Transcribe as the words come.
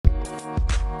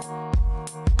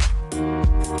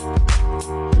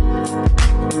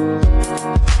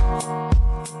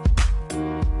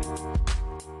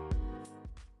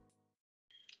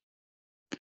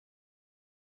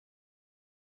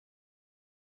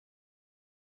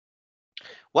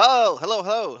Well, hello,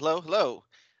 hello, hello,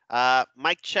 hello.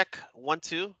 Mic check 1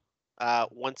 2,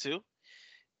 1 2.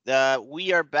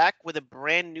 We are back with a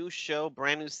brand new show,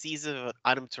 brand new season of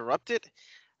Uninterrupted.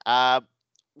 Uh,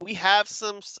 we have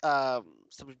some a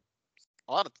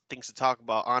lot of things to talk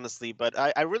about, honestly. But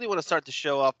I really want to start the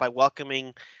show off by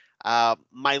welcoming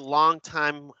my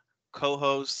longtime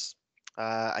co-host,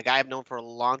 a guy I've known for a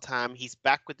long time. He's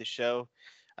back with the show.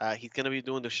 He's going to be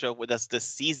doing the show with us this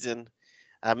season.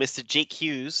 Mr. Jake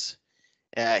Hughes.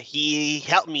 He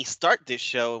helped me start this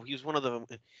show. He was one of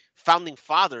the founding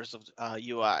fathers of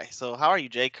UI. So how are you,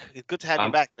 Jake? It's good to have you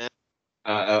I'm back, man.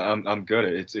 I'm good.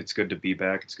 It's good to be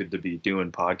back. It's good to be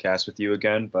doing podcasts with you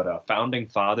again. But founding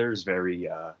father is very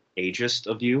ageist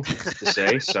of you to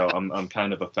say. So I'm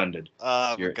kind of offended.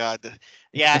 Oh my You're God.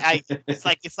 Yeah, I. It's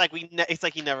like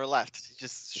he never left.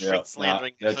 Just yeah, straight nah,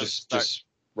 slandering that from the start. just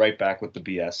right back with the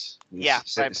BS. Yeah,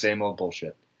 right. Same old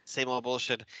bullshit. Same old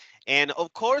bullshit. And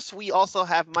of course, we also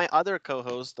have my other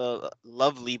co-host, the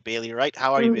lovely Bailey. Right?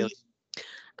 How are you, Mm. Bailey?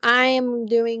 I am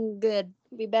doing good.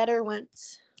 Be better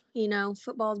once,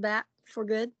 football's back for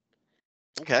good.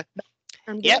 Okay.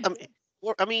 I'm Yeah. good.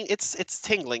 I mean, it's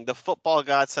tingling. The football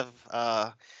gods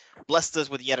have blessed us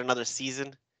with yet another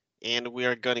season, and we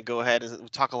are going to go ahead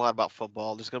and talk a lot about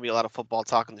football. There's going to be a lot of football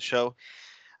talk on the show.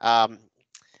 Um,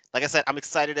 like I said, I'm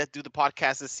excited to do the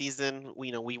podcast this season.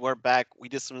 We were back. We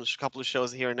did a couple of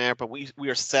shows here and there, but we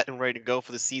are set and ready to go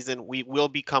for the season. We will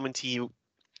be coming to you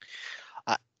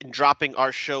and dropping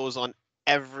our shows on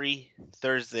every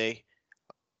Thursday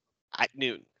at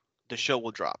noon. The show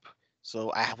will drop.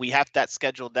 So we have that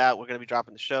scheduled out. We're going to be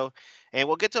dropping the show, and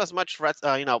we'll get to as much Red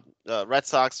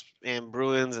Sox and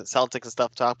Bruins and Celtics and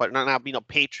stuff to talk about. Not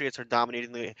Patriots are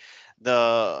dominating the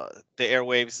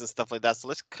airwaves and stuff like that. So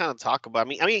let's kind of talk about.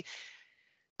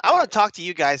 I want to talk to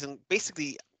you guys, and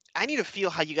basically, I need to feel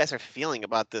how you guys are feeling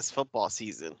about this football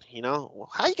season. How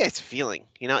are you guys feeling?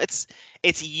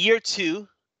 It's year two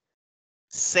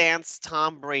since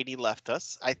Tom Brady left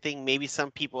us. I think maybe some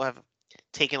people have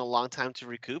taken a long time to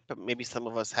recoup, but maybe some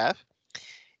of us have.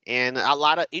 And a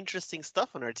lot of interesting stuff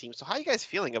on our team. So how are you guys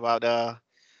feeling about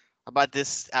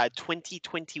this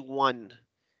 2021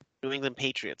 New England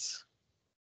Patriots?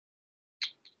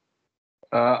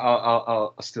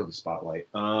 I'll steal the spotlight.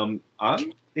 I'm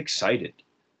excited.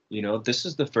 This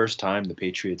is the first time the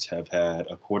Patriots have had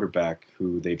a quarterback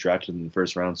who they drafted in the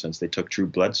first round since they took Drew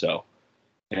Bledsoe.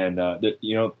 And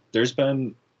there's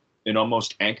been an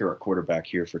almost anchor at quarterback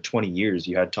here for 20 years.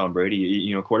 You had Tom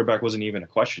Brady. Quarterback wasn't even a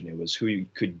question. It was who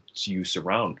you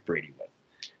surround Brady with.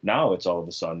 Now it's all of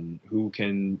a sudden who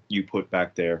can you put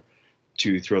back there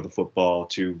to throw the football,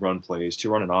 to run plays,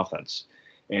 to run an offense.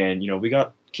 And we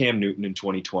got Cam Newton in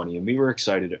 2020, and we were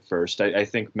excited at first. I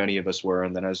think many of us were,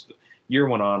 and then as the year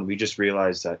went on, we just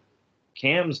realized that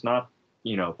Cam's not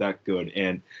that good.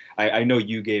 And I know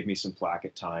you gave me some flack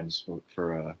at times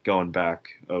for going back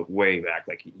way back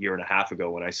like a year and a half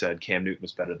ago when I said Cam Newton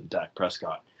was better than Dak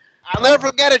Prescott. I'll never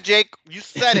Um, forget it, Jake. You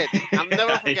said it. I'll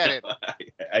never I forget it.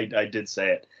 know. I did say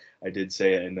it. I did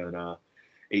say it, and then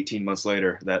 18 months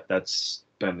later, that's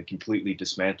been completely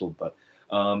dismantled. But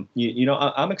I'm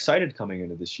excited coming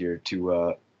into this year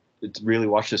to really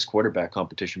watch this quarterback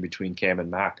competition between Cam and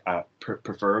Mac.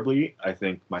 Preferably, I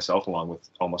think myself, along with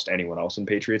almost anyone else in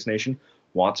Patriots Nation,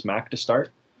 wants Mac to start.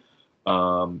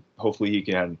 Hopefully, he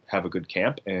can have a good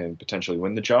camp and potentially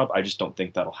win the job. I just don't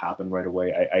think that'll happen right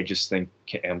away. I just think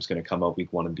Cam's going to come out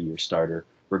week one and be your starter,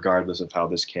 regardless of how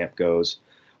this camp goes.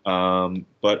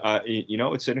 But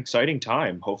it's an exciting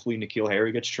time. Hopefully, N'Keal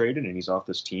Harry gets traded and he's off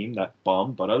this team. That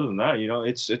bum. But other than that,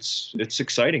 it's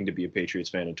exciting to be a Patriots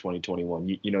fan in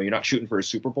 2021. You're not shooting for a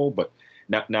Super Bowl, but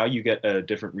now you get a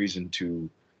different reason to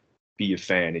be a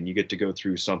fan, and you get to go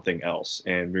through something else.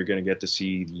 And we're going to get to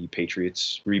see the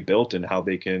Patriots rebuilt and how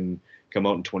they can come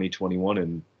out in 2021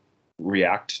 and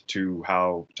react to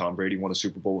how Tom Brady won a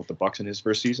Super Bowl with the Bucks in his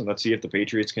first season. Let's see if the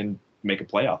Patriots can make a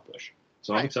playoff push.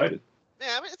 So I'm Right. excited.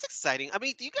 Yeah, it's exciting.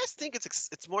 Do you guys think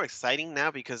it's more exciting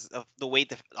now because of the way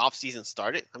the offseason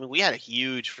started? We had a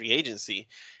huge free agency,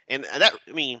 and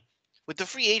with the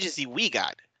free agency we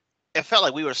got, it felt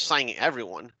like we were signing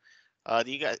everyone.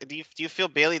 Do you feel,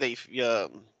 Bailey,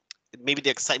 that maybe the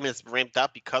excitement is ramped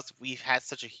up because we've had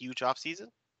such a huge offseason?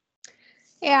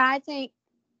 Yeah, I think,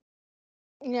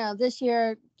 this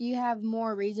year you have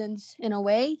more reasons in a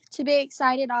way to be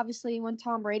excited. Obviously, when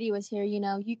Tom Brady was here,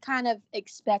 you kind of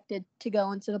expected to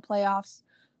go into the playoffs.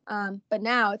 But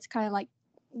now it's kind of like,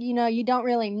 you don't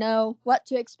really know what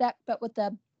to expect. But with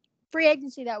the free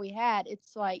agency that we had,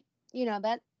 it's like,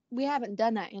 that we haven't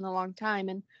done that in a long time.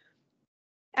 And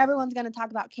everyone's going to talk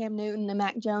about Cam Newton and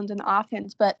Mac Jones and the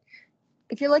offense, but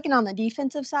if you're looking on the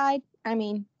defensive side, I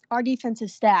mean, our defense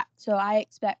is stacked, so I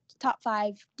expect top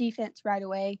 5 defense right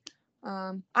away.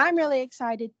 I'm really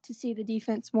excited to see the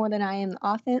defense more than I am the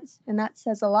offense, and that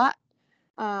says a lot.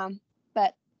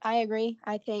 But I agree.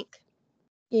 I think,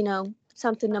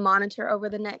 something to monitor over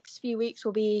the next few weeks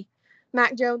will be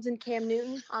Mac Jones and Cam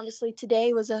Newton. Obviously,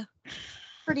 today was a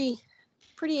pretty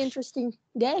interesting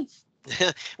day.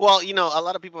 Well, a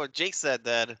lot of people, Jake said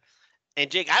that,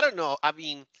 and Jake, I don't know. I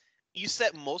mean, you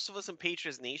said most of us in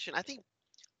Patriots Nation.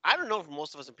 I don't know if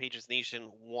most of us in Patriots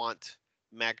Nation want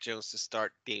Mac Jones to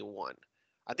start day one.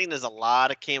 I think there's a lot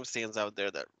of Cam stands out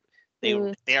there that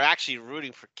they're actually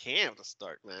rooting for Cam to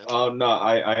start, man. Oh no,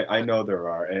 I know there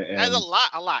are, and there's a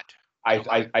lot.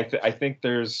 I think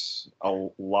there's a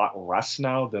lot less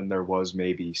now than there was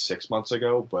maybe 6 months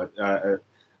ago, but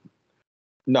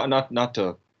not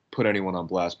to put anyone on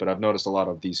blast, but I've noticed a lot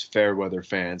of these fair weather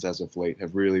fans as of late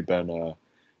have really been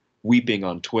weeping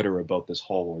on Twitter about this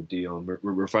whole ordeal, and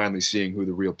we're finally seeing who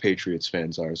the real Patriots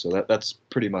fans are. So that's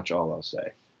pretty much all I'll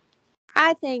say.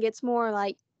 I think it's more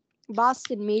like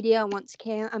Boston media wants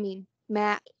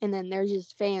Mac, and then there's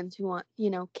just fans who want,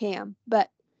 Cam. But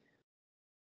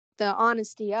the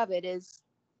honesty of it is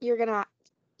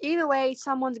either way,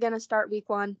 someone's going to start week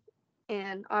 1,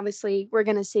 and obviously we're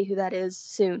going to see who that is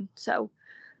soon. So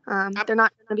they're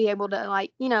not going to be able to,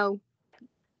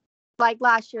 like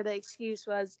last year, the excuse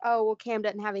was, oh, well, Cam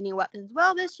doesn't have any weapons.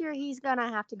 Well, this year he's going to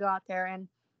have to go out there and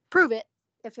prove it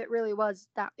if it really was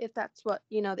that, if that's what,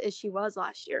 the issue was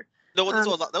last year. No, there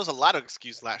was a lot of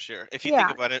excuse last year. If you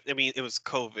think about it, I mean, it was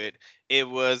COVID. It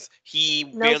was he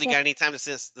barely got any time to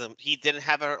system. He didn't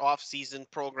have an off-season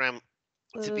program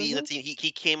to be the team.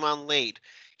 He came on late.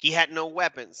 He had no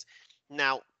weapons.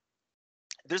 Now,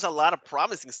 there's a lot of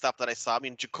promising stuff that I saw. I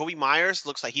mean, Jacoby Myers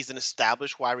looks like he's an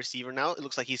established wide receiver now. It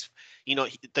looks like he's,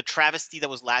 the travesty that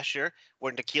was last year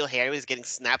where N'Keal Harry was getting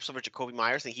snaps over Jacoby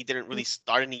Myers and he didn't really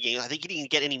start any games. I think he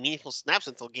didn't get any meaningful snaps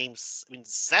until game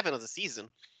 7 of the season.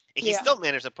 And he still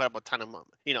managed to put up a ton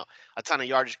of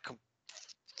yardage.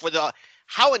 For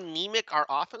how anemic our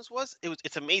offense was,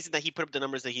 it's amazing that he put up the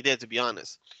numbers that he did, to be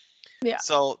honest. Yeah.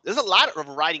 So there's a lot of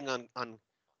writing on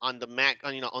the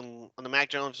Mac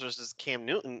Jones versus Cam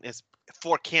Newton is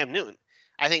for Cam Newton.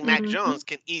 I think Mac Jones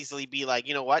can easily be like,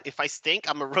 you know what? If I stink,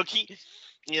 I'm a rookie.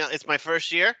 It's my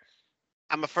first year.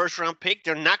 I'm a first round pick.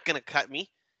 They're not gonna cut me,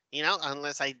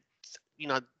 unless I,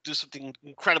 do something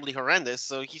incredibly horrendous.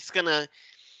 So he's gonna.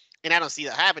 And I don't see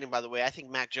that happening, by the way. I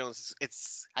think Mac Jones,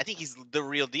 I think he's the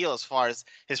real deal as far as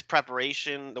his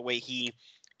preparation, the way he,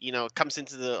 comes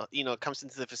into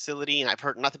the facility. And I've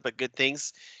heard nothing but good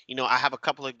things. I have a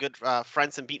couple of good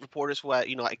friends and beat reporters who I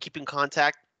keep in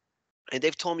contact, and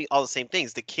they've told me all the same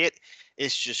things. The kid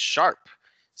is just sharp.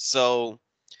 So,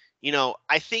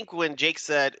 I think when Jake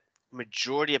said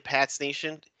majority of Pats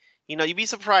Nation, you'd be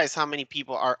surprised how many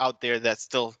people are out there that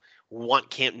still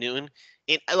want Cam Newton.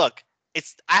 And look,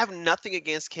 I have nothing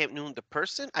against Cam Newton, the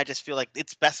person. I just feel like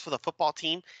it's best for the football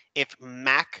team if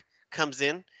Mac comes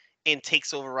in and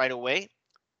takes over right away,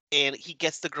 and he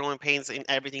gets the growing pains and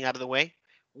everything out of the way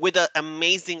with an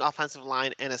amazing offensive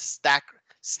line and a stacked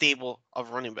stable of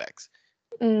running backs.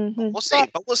 We'll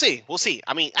see. We'll see.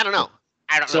 I mean, I don't know.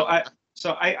 I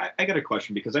got a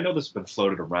question, because I know this has been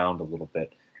floated around a little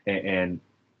bit, and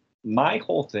my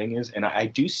whole thing is, and I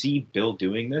do see Bill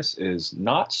doing this, is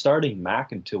not starting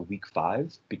Mac until week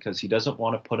 5 because he doesn't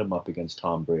want to put him up against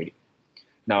Tom Brady.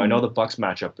 Now, I know the Bucs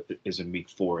matchup is in week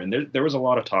 4, and there was a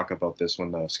lot of talk about this when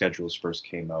the schedules first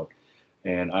came out.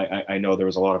 And I know there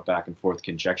was a lot of back and forth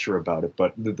conjecture about it,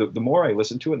 but the more I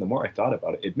listened to it and the more I thought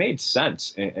about it, it made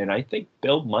sense. And I think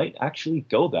Bill might actually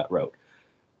go that route.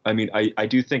 I mean, I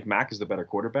do think Mac is the better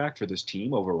quarterback for this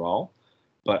team overall.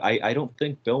 But I don't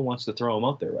think Bill wants to throw him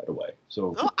out there right away.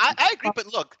 So no, I agree.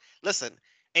 But look, listen,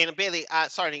 and Bailey,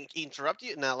 sorry to interrupt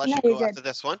you, and I'll let you go after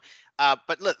this one.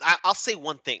 But look, I'll say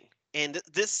one thing, and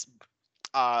this,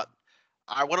 one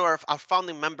of our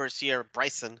founding members here,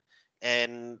 Bryson,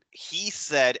 and he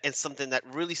said, and something that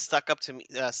really stuck out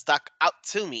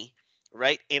to me,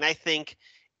 right? And I think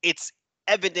it's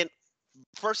evident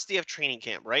first day of training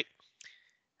camp, right?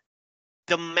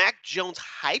 The Mac Jones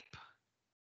hype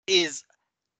is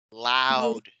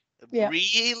loud,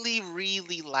 really,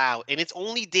 really loud, and it's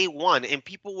only day 1, and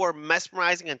people were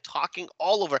mesmerizing and talking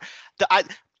all over.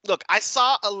 I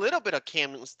saw a little bit of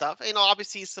Cam Newton stuff, and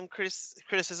obviously some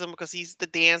criticism because he's the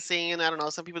dancing, and I don't know.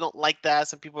 Some people don't like that.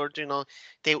 Some people are,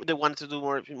 they wanted to do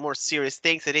more serious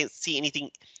things. They didn't see anything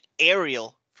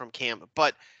aerial from Cam,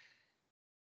 but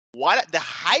the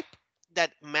hype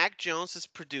that Mac Jones has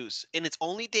produced, and it's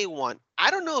only day 1.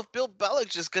 I don't know if Bill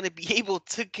Belichick is going to be able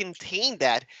to contain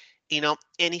that And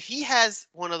if he has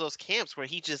one of those camps where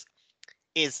he just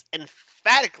is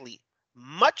emphatically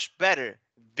much better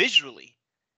visually,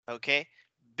 okay,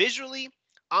 visually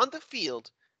on the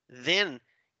field than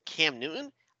Cam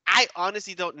Newton, I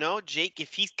honestly don't know, Jake,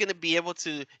 if he's going to be able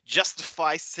to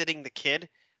justify sitting the kid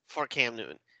for Cam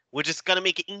Newton, which is going to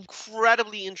make it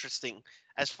incredibly interesting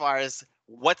as far as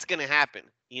what's going to happen.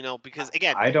 Because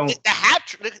again, I don't. the hat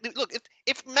trick. Look,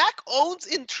 if Mac owns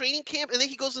in training camp and then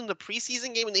he goes in the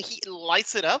preseason game and then he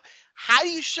lights it up, how do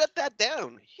you shut that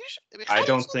down? I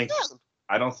don't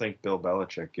think Bill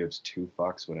Belichick gives two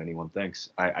fucks what anyone thinks.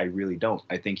 I really don't.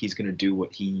 I think he's going to do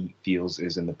what he feels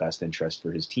is in the best interest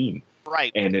for his team.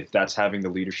 Right. And if that's having the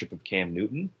leadership of Cam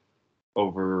Newton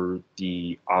over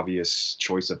the obvious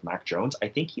choice of Mac Jones, I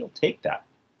think he'll take that.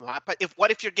 But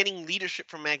what if you're getting leadership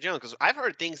from Mac Jones? Because I've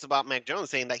heard things about Mac Jones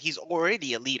saying that he's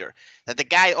already a leader, that the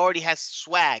guy already has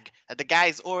swag, that the guy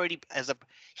is already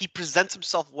he presents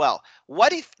himself well.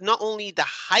 What if not only the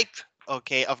hype,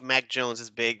 of Mac Jones is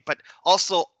big, but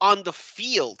also on the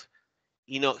field,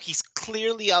 he's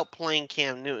clearly outplaying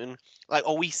Cam Newton.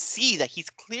 We see that he's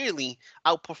clearly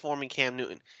outperforming Cam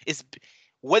Newton.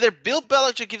 Whether Bill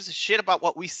Belichick gives a shit about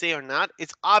what we say or not,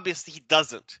 it's obvious he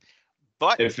doesn't.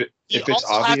 But if it's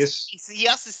obvious, he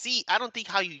has to see. I don't think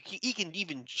how he can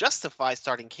even justify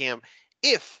starting Cam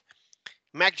if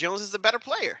Mac Jones is a better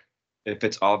player. If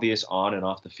it's obvious on and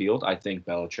off the field, I think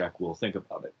Belichick will think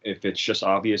about it. If it's just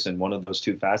obvious in one of those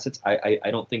two facets, I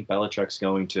don't think Belichick's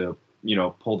going to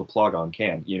pull the plug on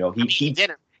Cam. He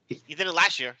didn't. He did it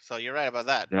last year, so you're right about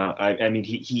that. No, I mean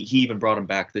he even brought him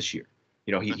back this year.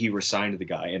 He resigned the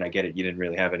guy, and I get it. You didn't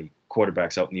really have any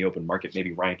quarterbacks out in the open market.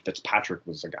 Maybe Ryan Fitzpatrick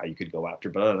was a guy you could go after,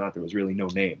 but other than that, there was really no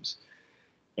names.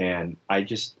 And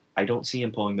I don't see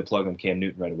him pulling the plug on Cam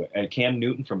Newton right away. And Cam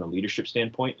Newton, from a leadership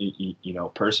standpoint,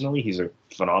 personally, he's a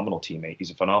phenomenal teammate.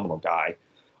 He's a phenomenal guy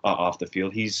off the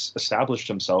field. He's established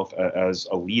himself as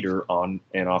a leader on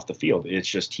and off the field. It's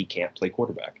just he can't play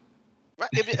quarterback. Right,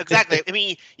 exactly. I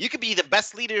mean, you could be the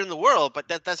best leader in the world, but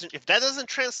if that doesn't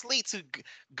translate to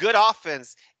good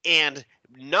offense and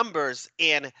numbers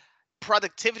and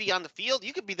productivity on the field,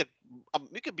 you could be the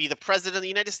president of the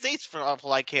United States for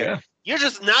all I care. Yeah. You're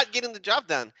just not getting the job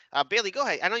done. Bailey, go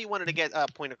ahead. I know you wanted to get a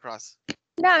point across.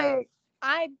 No,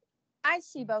 I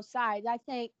see both sides. I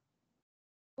think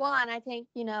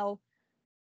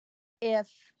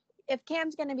if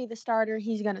Cam's going to be the starter,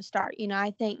 he's going to start.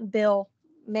 I think Bill,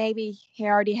 maybe he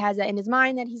already has that in his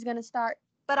mind that he's going to start.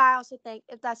 But I also think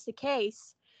if that's the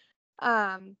case,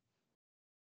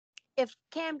 if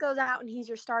Cam goes out and he's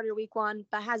your starter week 1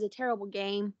 but has a terrible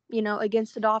game,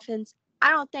 against the Dolphins, I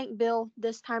don't think Bill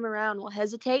this time around will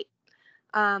hesitate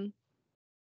to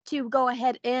go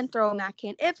ahead and throw him back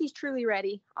in if he's truly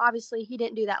ready. Obviously, he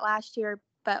didn't do that last year,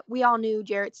 but we all knew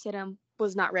Jarrett Stidham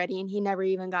was not ready, and he never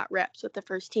even got reps with the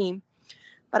first team.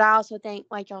 But I also think,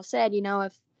 like y'all said,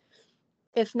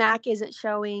 if Mac isn't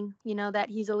showing, that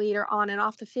he's a leader on and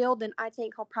off the field, then I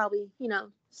think he'll probably,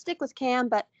 stick with Cam.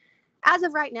 But as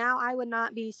of right now, I would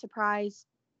not be surprised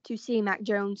to see Mac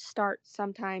Jones start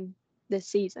sometime this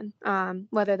season,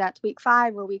 whether that's week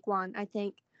 5 or week 1. I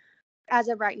think as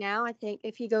of right now, I think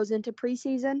if he goes into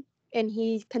preseason and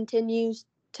he continues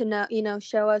to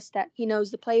show us that he knows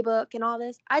the playbook and all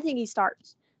this, I think he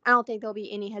starts. I don't think there'll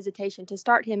be any hesitation to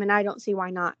start him, and I don't see why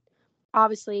not.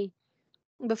 Obviously,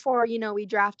 before, we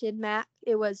drafted Mac,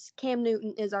 it was Cam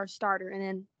Newton is our starter. And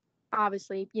then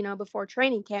obviously, before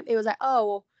training camp, it was like, oh,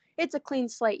 well, it's a clean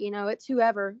slate. It's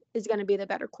whoever is going to be the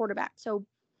better quarterback. So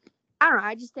I don't know.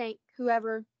 I just think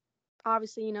whoever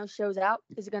obviously, shows out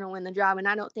is going to win the job. And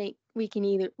I don't think we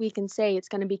can say it's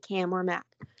going to be Cam or Mac.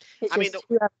 It's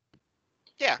whoever.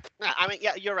 Yeah,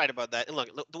 you're right about that. And look,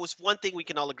 there was one thing we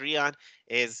can all agree on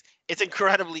is it's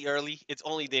incredibly early. It's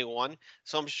only day 1,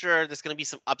 so I'm sure there's going to be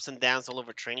some ups and downs all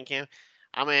over training camp.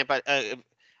 But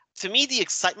to me, the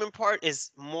excitement part is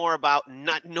more about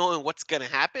not knowing what's going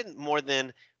to happen more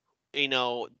than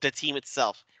the team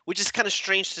itself, which is kind of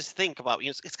strange to think about.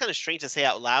 It's kind of strange to say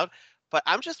out loud, but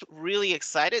I'm just really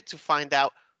excited to find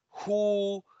out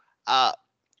who's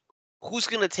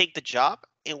going to take the job.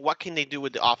 And what can they do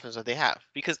with the offense that they have?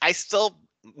 Because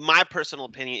my personal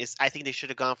opinion is I think they should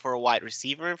have gone for a wide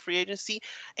receiver in free agency,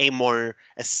 a more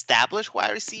established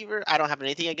wide receiver. I don't have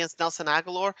anything against Nelson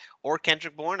Aguilar or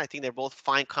Kendrick Bourne. I think they're both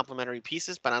fine complementary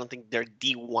pieces, but I don't think they're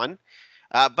D1.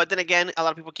 But then again, a lot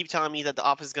of people keep telling me that the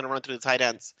offense is going to run through the tight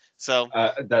ends. So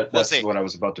that's what I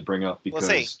was about to bring up,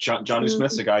 because Johnny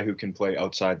Smith's a guy who can play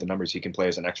outside the numbers. He can play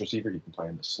as an X receiver. He can play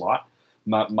in the slot.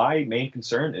 My main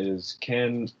concern is,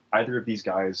 can either of these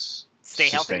guys stay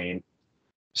healthy?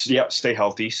 So, yeah, stay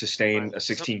healthy, sustain Right. a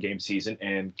So 16-game season,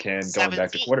 and can going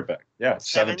back to 17. quarterback. Yeah,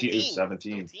 17. It was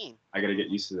 17. 17. 17. I got to get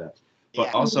used to that. But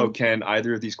Yeah. also, can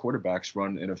either of these quarterbacks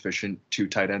run an efficient two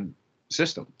tight end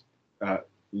system? Uh,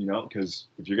 because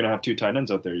if you're going to have two tight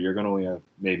ends out there, you're going to only have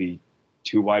maybe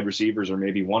two wide receivers or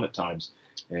maybe one at times.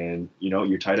 And,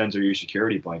 your tight ends are your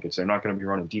security blankets. They're not going to be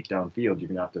running deep downfield. You're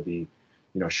going to have to be,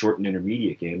 short and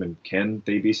intermediate game. And can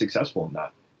they be successful in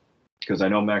that? Because I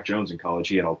know Mac Jones in college,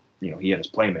 he had his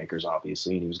playmakers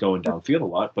obviously, and he was going downfield a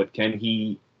lot. But can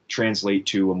he translate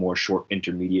to a more short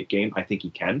intermediate game? I think he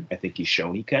can. I think he's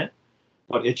shown he can.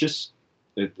 But it's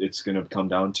going to come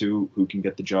down to who can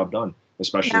get the job done,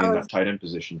 especially in that tight end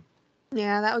position.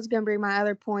 Yeah, that was going to be my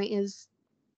other point is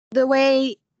the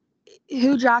way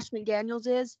who Josh McDaniels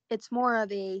is, it's more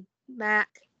of a Mac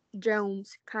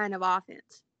Jones kind of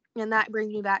offense. And that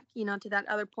brings me back, to that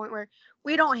other point where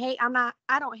I don't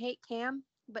hate Cam,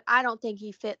 but I don't think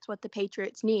he fits what the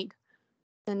Patriots need.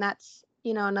 And that's,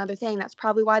 another thing. That's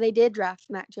probably why they did draft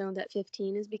Mac Jones at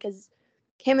 15 is because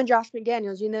him and Josh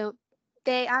McDaniels,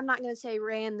 I'm not going to say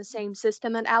ran the same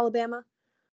system at Alabama,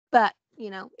 but,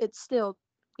 it's still,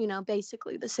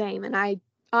 basically the same. And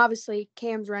obviously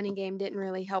Cam's running game didn't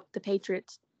really help the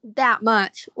Patriots that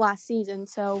much last season.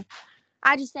 So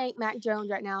I just think Mac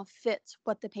Jones right now fits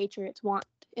what the Patriots want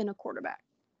in a quarterback.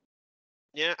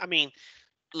 Yeah, I mean,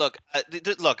 look,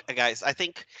 guys. I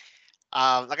think,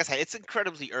 like I said, it's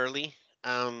incredibly early.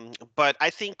 But I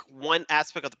think one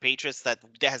aspect of the Patriots that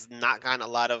has not gotten a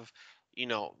lot of, you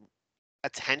know,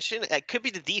 attention, it could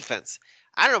be the defense.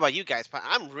 I don't know about you guys, but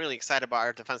I'm really excited about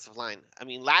our defensive line. I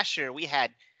mean, last year we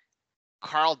had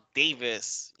Carl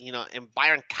Davis, and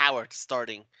Byron Cowart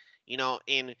starting,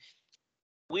 and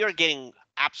we are getting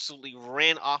absolutely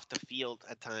ran off the field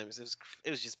at times. It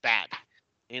was just bad,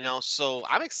 So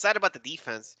I'm excited about the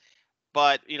defense,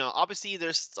 but obviously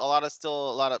there's still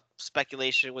a lot of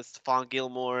speculation with Stephon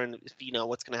Gilmore and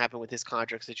what's going to happen with his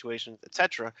contract situation,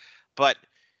 etc. But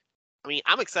I mean,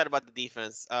 I'm excited about the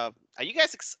defense. Are you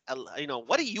guys,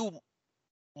 what are you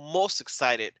most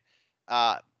excited?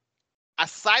 Uh,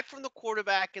 Aside from the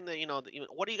quarterback and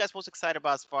what are you guys most excited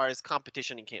about as far as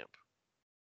competition in camp?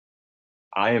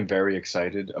 I am very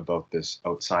excited about this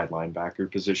outside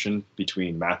linebacker position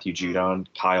between Matthew Judon,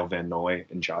 Kyle Van Noy,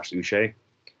 and Josh Uche.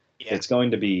 Yeah. It's going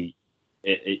to be,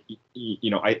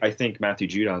 I think Matthew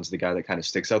Judon's the guy that kind of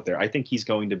sticks out there. I think he's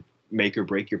going to make or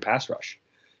break your pass rush.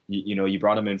 You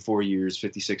brought him in 4 years,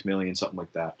 $56 million, something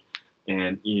like that.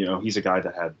 And, he's a guy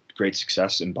that had great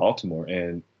success in Baltimore.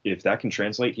 And if that can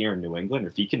translate here in New England,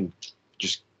 if he can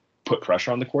just put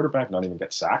pressure on the quarterback, not even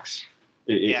get sacks,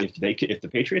 if the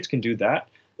Patriots can do that,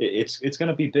 it's going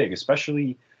to be big,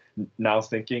 especially now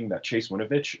thinking that Chase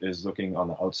Winovich is looking on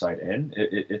the outside in.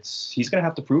 He's going to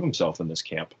have to prove himself in this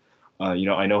camp. I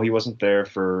know he wasn't there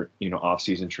for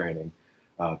off-season training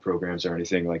programs or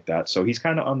anything like that, so he's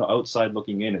kind of on the outside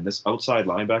looking in, and this outside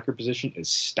linebacker position is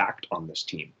stacked on this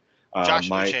team. Josh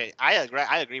Uche, I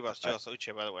agree about Josh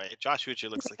Uche, by the way. Josh Uche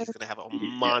looks like he's going to have a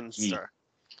monster.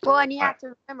 Well, and you have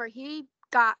to remember, he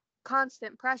got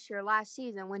constant pressure last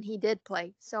season when he did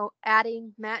play. So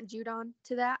adding Matt Judon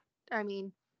to that, I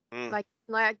mean, like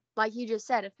you just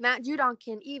said, if Matt Judon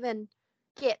can even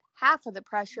get half of the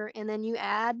pressure, and then you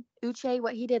add Uche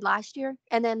what he did last year,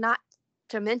 and then not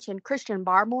to mention Christian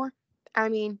Barmore, I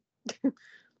mean,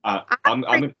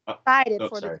 I'm excited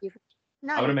for the defense.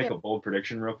 I'm going to make a bold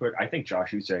prediction real quick. I think Josh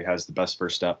Uche has the best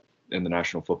first step in the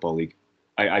National Football League.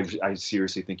 I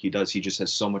seriously think he does. He just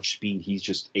has so much speed. He's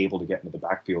just able to get into the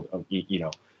backfield,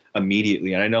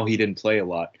 immediately. And I know he didn't play a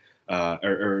lot,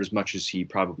 or as much as he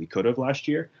probably could have last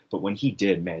year. But when he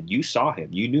did, man, you saw him.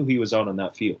 You knew he was out on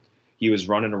that field. He was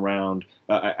running around.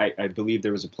 I believe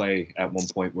there was a play at one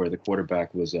point where the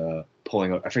quarterback was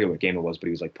pulling out. I forget what game it was, but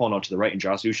he was like pulling out to the right, and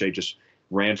Josh Uche just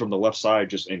ran from the left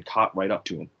side and caught right up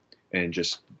to him and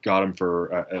just got him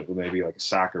for maybe like a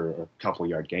sack or a couple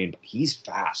yard gain. But he's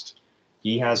fast.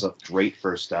 He has a great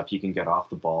first step. He can get off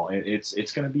the ball, and it's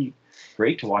going to be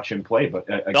great to watch him play. But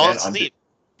again, don't sleep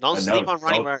on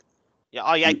Ronnie.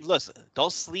 Listen,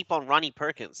 don't sleep on Ronnie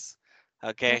Perkins.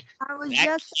 Okay,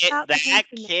 that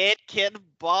kid can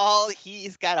ball.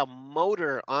 He's got a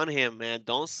motor on him, man.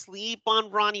 Don't sleep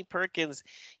on Ronnie Perkins.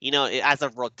 As a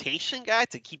rotation guy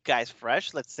to keep guys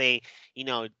fresh. Let's say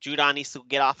Judon needs to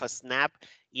get off a snap.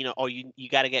 Or you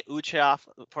got to get Uche off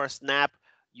for a snap.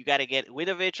 You got to get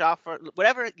Winovich off for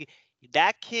whatever.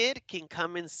 That kid can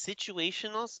come in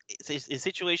situational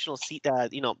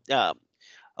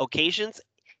occasions,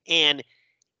 and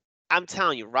I'm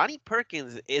telling you, Ronnie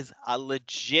Perkins is a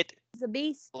legit He's a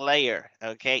beast player.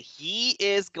 Okay, he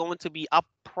is going to be a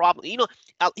problem.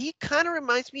 He kind of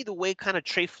reminds me the way kind of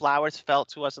Trey Flowers felt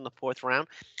to us in the 4th round.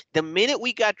 The minute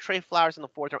we got Trey Flowers in the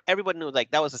 4th round, everybody knew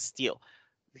like that was a steal.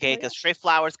 Okay, because Trey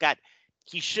Flowers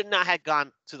he should not have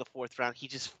gone to the 4th round. He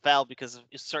just fell because of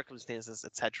his circumstances,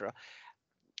 etc.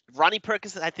 Ronnie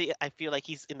Perkins, I feel like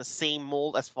he's in the same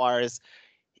mold as far as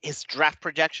his draft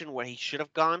projection, where he should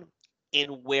have gone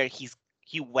and where he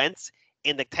went,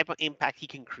 and the type of impact he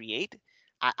can create.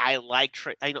 I like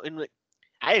Trey. I know,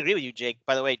 I agree with you, Jake.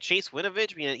 By the way, Chase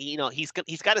Winovich, he's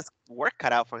got his work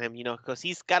cut out for him, because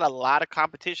he's got a lot of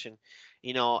competition.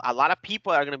 A lot of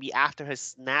people are going to be after his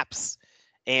snaps,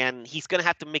 and he's going to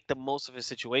have to make the most of his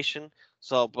situation.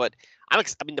 So, but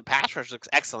the pass rush looks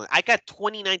excellent. I got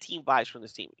 2019 vibes from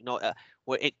this team.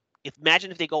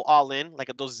 Imagine if they go all in,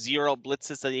 like those zero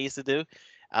blitzes that they used to do.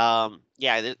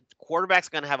 The quarterback's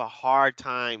going to have a hard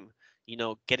time,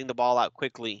 getting the ball out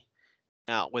quickly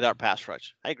with our pass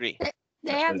rush. I agree.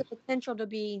 They have the potential to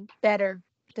be better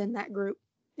than that group,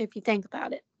 if you think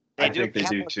about it. I think they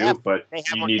do too, but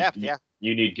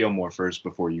you need Gilmore first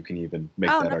before you can even make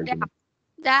that argument.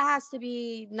 That has to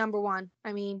be number one.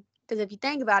 Because if you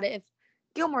think about it, if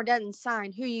Gilmore doesn't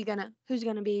sign, who's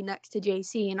gonna be next to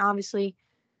JC? And obviously,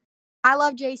 I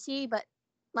love JC, but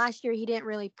last year he didn't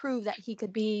really prove that he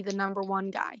could be the number one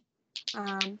guy.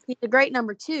 He's a great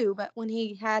number 2, but when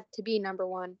he had to be number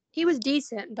 1, he was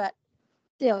decent, but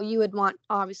still, you would want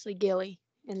obviously Gilly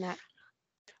in that.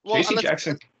 Well, JC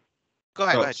Jackson. Go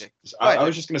ahead, Jake. I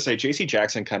was just going to say, JC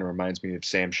Jackson kind of reminds me of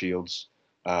Sam Shields.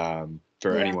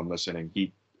 For anyone listening,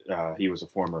 he was a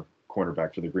former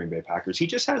cornerback for the Green Bay Packers. He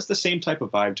just has the same type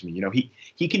of vibe to me.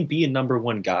 He can be a number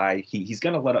 1 guy. He's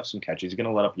going to let up some catches. He's going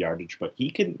to let up yardage, but he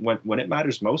can when it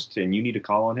matters most and you need to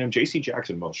call on him. JC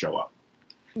Jackson will show up.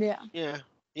 Yeah.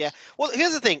 Well,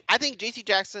 here's the thing. I think JC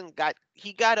Jackson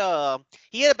he had a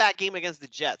bad game against the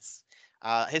Jets.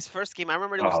 His first game, I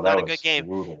remember it was not a good game.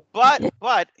 Brutal.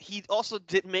 But he also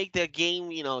did make the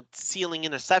game, sealing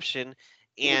interception,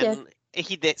 and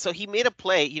he did. So he made a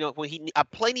play. When a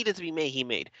play needed to be made, he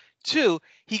made. 2,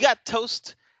 he got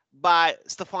toast by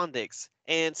Stephon Diggs,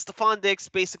 and Stephon Diggs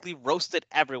basically roasted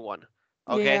everyone.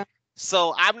 Okay. Yeah.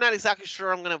 So I'm not exactly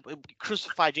sure I'm going to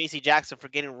crucify J.C. Jackson for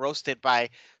getting roasted by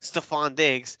Stephon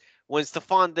Diggs when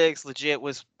Stephon Diggs legit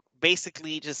was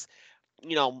basically just,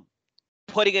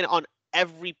 putting it on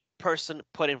every person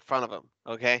put in front of him,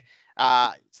 okay?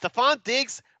 Stephon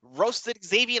Diggs roasted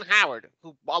Xavier Howard,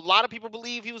 who a lot of people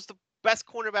believe he was the best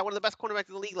cornerback, one of the best cornerbacks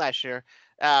in the league last year.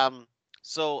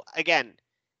 So, again,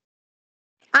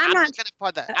 I'm not going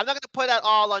to put that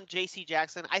all on J.C.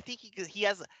 Jackson. I think he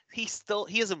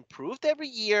has improved every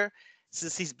year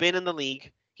since he's been in the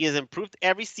league. He has improved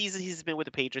every season he's been with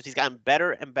the Patriots. He's gotten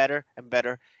better and better and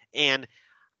better. And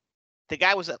the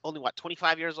guy was only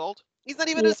 25 years old. He's not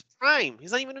even in his prime.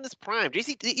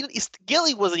 JC,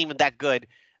 Gilly wasn't even that good,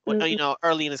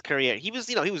 early in his career. He was,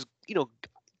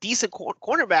 decent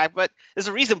cornerback, but there's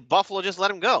a reason Buffalo just let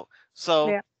him go.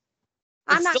 So.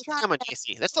 I'm not still time on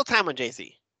JC. There's still time on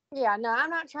JC. Yeah, no, I'm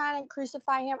not trying to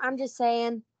crucify him. I'm just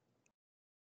saying,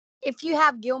 if you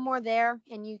have Gilmore there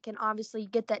and you can obviously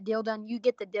get that deal done, you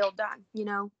get the deal done.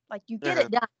 You get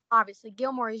it done. Obviously,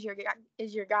 Gilmore is your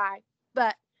guy,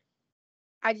 but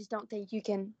I just don't think you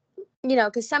can,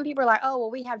 because some people are like, oh,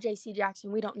 well, we have JC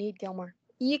Jackson, we don't need Gilmore.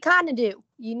 You kind of do.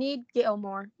 You need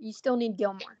Gilmore. You still need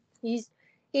Gilmore. He's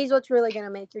what's really going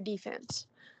to make your defense.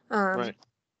 Right.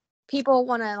 People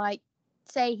want to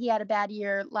say he had a bad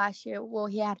year last year. Well,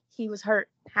 he was hurt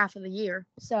half of the year.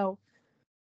 So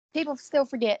people still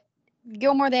forget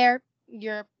Gilmore there,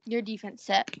 your defense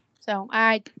set. So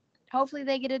hopefully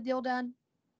they get a deal done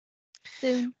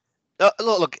soon.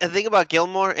 Look, the thing about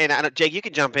Gilmore, and I know, Jake, you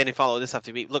can jump in and follow this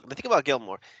after me. Look, the thing about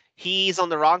Gilmore, he's on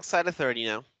the wrong side of 30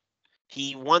 now.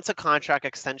 He wants a contract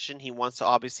extension. He wants to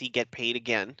obviously get paid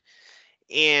again.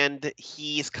 And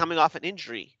he's coming off an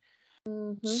injury.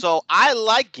 Mm-hmm. So I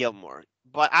like Gilmore.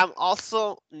 But I'm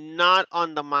also not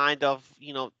on the mind of,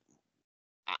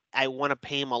 I want to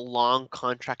pay him a long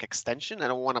contract extension. I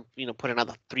don't want to, put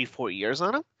another 3-4 years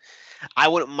on him. I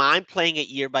wouldn't mind playing it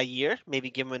year by year,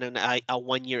 maybe give him a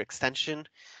 1-year extension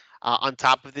on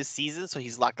top of this season, so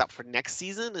he's locked up for next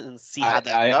season and see how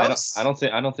that goes. I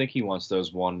don't think he wants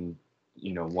those 1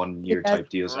 year type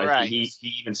deals. Right. He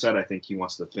even said I think he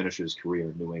wants to finish his career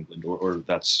in New England, or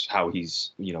that's how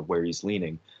he's where he's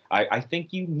leaning. I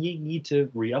think you need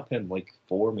to re-up him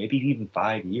 4, maybe even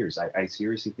 5 years. I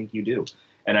seriously think you do.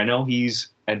 And I know he's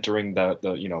entering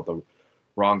the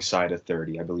wrong side of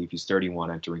 30. I believe he's 31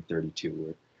 entering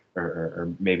 32 or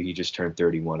maybe he just turned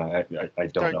 31. I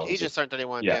don't know. He just turned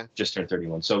 31. Yeah, Yeah. just turned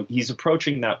 31. So he's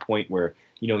approaching that point where,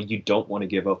 you don't want to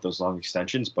give up those long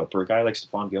extensions, but for a guy like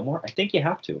Stephon Gilmore, I think you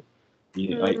have to.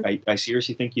 I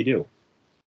seriously think you do.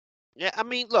 Yeah, I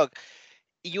mean, look,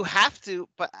 you have to,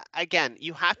 but again,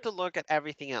 you have to look at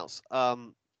everything else.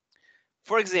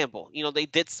 For example, they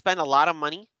did spend a lot of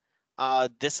money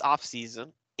this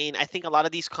offseason, and I think a lot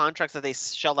of these contracts that they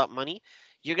shelled out money,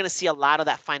 you're going to see a lot of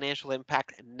that financial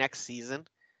impact next season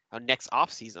or next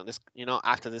offseason,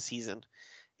 after the season.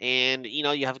 And,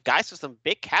 you have guys with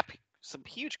some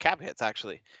huge cap hits,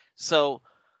 actually. So,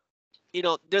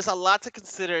 there's a lot to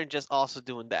consider in just also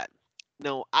doing that.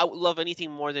 No, I would love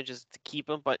anything more than just to keep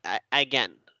him, but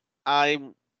again,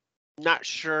 I'm not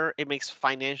sure it makes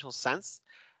financial sense.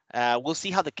 We'll see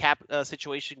how the cap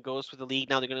situation goes for the league.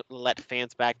 Now they're going to let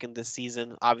fans back in this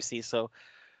season, obviously. So,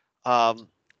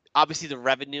 obviously, the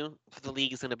revenue for the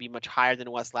league is going to be much higher than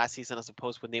it was last season, as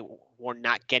opposed when they were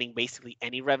not getting basically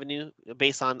any revenue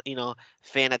based on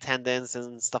fan attendance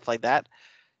and stuff like that.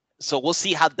 So we'll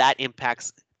see how that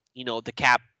impacts the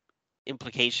cap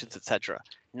implications, etc.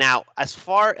 Now, as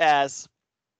far as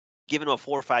giving him a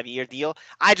 4 or 5 year deal,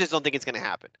 I just don't think it's going to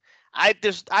happen. I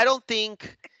don't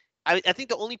think. I think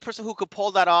the only person who could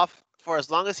pull that off for as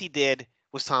long as he did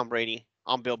was Tom Brady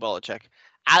on Bill Belichick.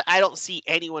 I don't see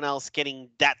anyone else getting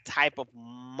that type of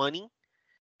money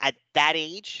at that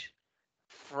age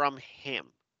from him,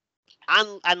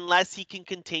 unless he can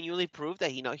continually prove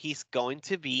that he's going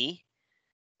to be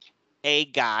a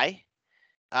guy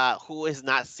who has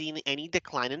not seen any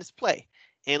decline in his play.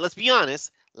 And let's be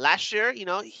honest, last year, he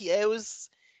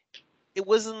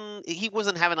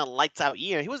wasn't having a lights out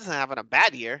year. He wasn't having a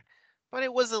bad year, but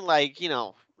it wasn't like,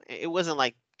 it wasn't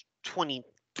like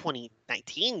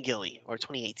 2019 Gilly or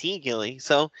 2018 Gilly.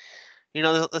 So,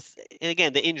 and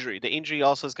again, the injury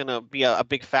also is going to be a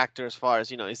big factor as far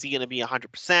as, is he going to be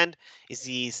 100%? Is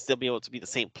he still be able to be the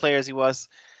same player as he was?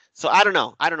 So I don't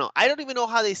know. I don't even know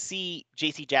how they see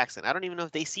J.C. Jackson. I don't even know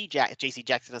if they see J.C.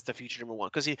 Jackson as the future number one.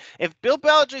 Because if Bill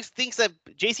Belichick thinks that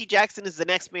J.C. Jackson is the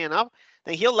next man up,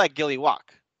 then he'll let Gilly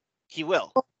walk. He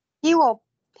will. He will.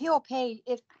 He'll pay.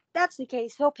 If that's the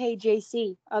case, he'll pay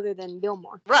JC other than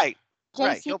Gilmore. Right.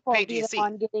 JC He'll will pay be the JC.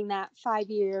 one getting that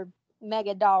 5-year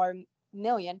mega dollar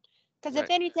million. Because if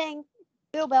anything,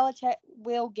 Bill Belichick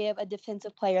will give a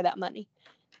defensive player that money.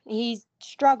 He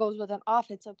struggles with an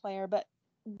offensive player, but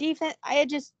defense,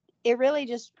 it really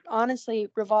just honestly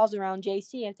revolves around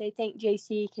JC. If they think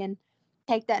JC can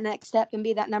take that next step and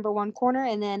be that number one corner,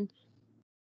 and then,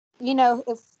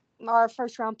 if our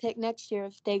first round pick next year,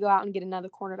 if they go out and get another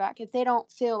cornerback, if they don't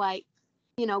feel like,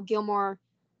 Gilmore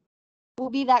will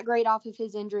be that great off of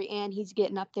his injury and he's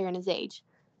getting up there in his age.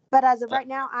 But as of right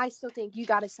now, I still think you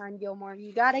got to sign Gilmore.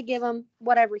 You got to give him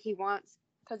whatever he wants.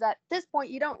 Because at this point,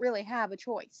 you don't really have a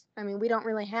choice. I mean, we don't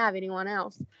really have anyone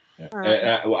else.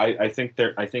 Yeah. I think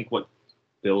what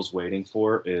Bill's waiting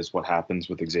for is what happens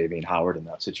with Xavier Howard in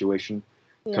that situation,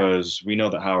 because we know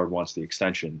that Howard wants the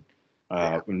extension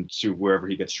to wherever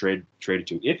he gets traded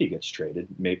to. If he gets traded,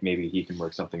 maybe he can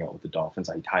work something out with the Dolphins.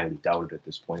 I highly doubt it at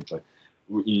this point, but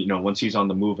once he's on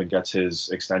the move and gets his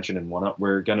extension and one up,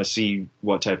 we're gonna see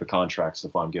what type of contract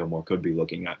Stephon Gilmore could be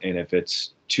looking at, and if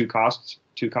it's too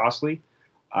costly,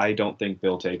 I don't think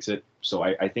Bill takes it. So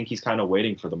I think he's kind of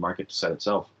waiting for the market to set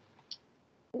itself.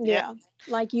 Yeah,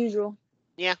 like usual.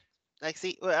 Yeah, I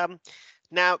see.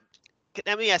 Now,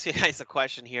 let me ask you guys a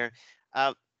question here.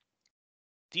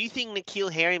 Do you think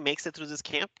N'Keal Harry makes it through this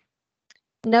camp?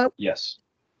 Nope. Yes.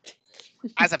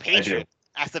 As a Patriot?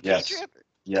 Yes. Patriot?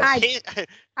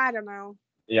 Yes. I don't know.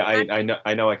 Yeah,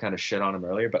 I know I kind of shit on him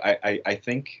earlier, but I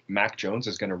think Mac Jones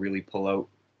is going to really pull out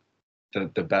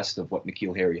the best of what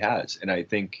N'Keal Harry has. And I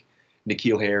think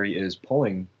N'Keal Harry is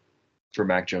pulling for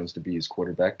Mac Jones to be his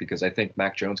quarterback, because I think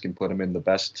Mac Jones can put him in the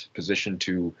best position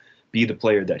to be the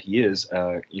player that he is,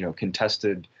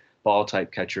 contested ball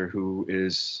type catcher who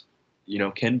is,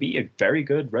 can be a very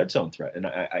good red zone threat. And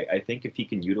I think if he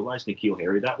can utilize N'Keal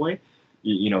Harry that way,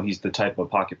 he's the type of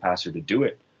pocket passer to do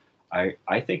it.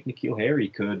 I think N'Keal Harry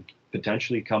could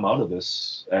potentially come out of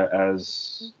this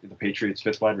as the Patriots'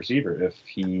 fifth wide receiver if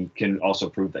he can also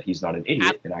prove that he's not an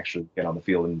idiot and actually get on the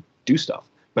field and do stuff.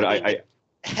 But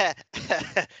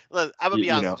Look, I'm gonna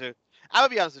be honest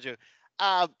with you.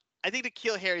 I think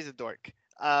N'Keal Harry's a dork.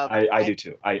 I do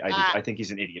too. I think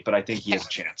he's an idiot, but I think he has a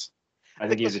chance. I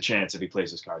think he has a chance if he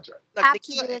plays his cards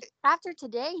right. After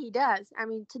today, he does. I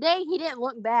mean, today he didn't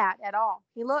look bad at all.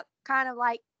 He looked kind of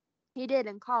like he did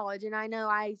in college, and I know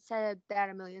I said that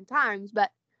a million times, but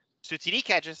 2 TD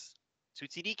catches. 2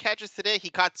 TD catches today. He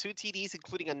caught 2 TDs,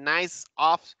 including a nice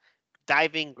off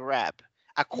diving grab.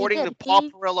 According to did. Paul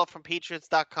Perillo from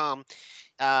Patriots.com,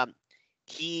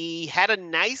 he had a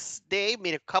nice day,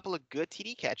 made a couple of good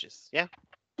TD catches. Yeah.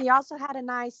 He also had a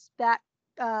nice back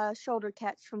shoulder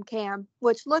catch from Cam,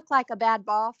 which looked like a bad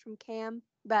ball from Cam,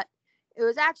 but it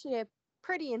was actually a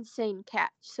pretty insane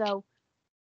catch. So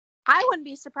I wouldn't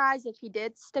be surprised if he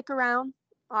did stick around.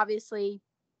 Obviously,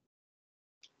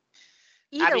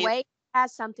 either way, he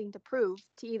has something to prove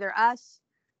to either us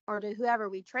or to whoever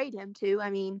we trade him to. I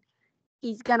mean,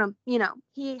 he's gonna,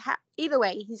 either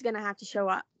way, he's gonna have to show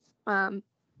up. And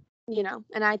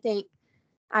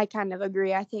I kind of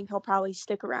agree. I think he'll probably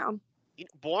stick around.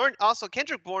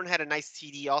 Kendrick Bourne had a nice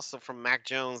TD also from Mac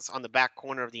Jones on the back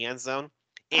corner of the end zone.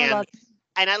 I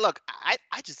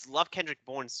just love Kendrick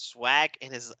Bourne's swag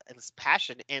and his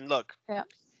passion. And look, yeah.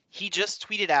 He just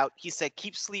tweeted out, he said,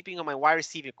 keep sleeping on my wide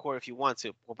receiving core if you want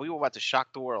to. Well, we were about to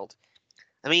shock the world.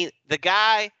 I mean, the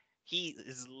guy, he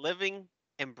is living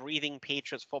and breathing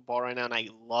Patriots football right now, and I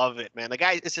love it, man. The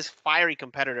guy is just fiery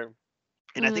competitor.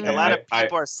 And I think a lot of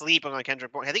people are sleeping on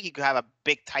Kendrick Bourne. I think he could have a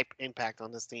big type impact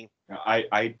on this team.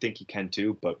 I think he can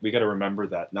too, but we got to remember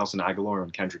that Nelson Aguilar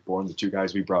and Kendrick Bourne, the two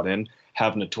guys we brought in,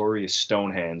 have notorious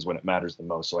stone hands when it matters the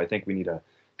most. So I think we need to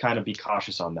kind of be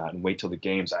cautious on that and wait till the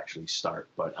games actually start.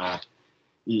 But I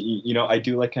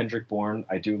do like Kendrick Bourne.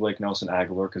 I do like Nelson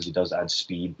Aguilar because he does add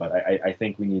speed. But I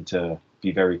think we need to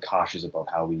be very cautious about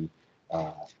how we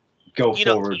go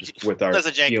forward with our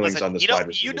feelings on this wide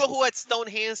receiver. You know who had stone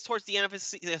hands towards the end of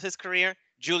his career?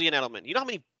 Julian Edelman. You know how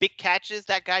many big catches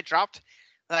that guy dropped?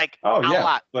 A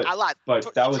lot.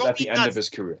 But that was at the end of his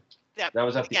career. Yeah, that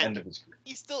was at the end of his career.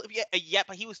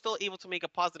 But he was still able to make a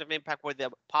positive impact where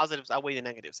the positives outweigh the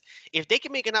negatives. If they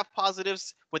can make enough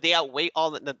positives, would they outweigh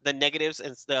all the negatives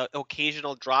and the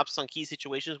occasional drops on key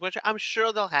situations, which I'm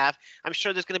sure they'll have. I'm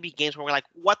sure there's going to be games where we're like,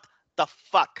 what the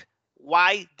fuck?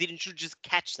 Why didn't you just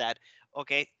catch that?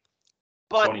 Okay.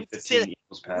 But we can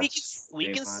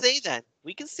say that.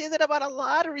 We can say that about a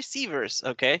lot of receivers,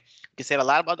 okay? We can say a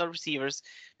lot about the receivers,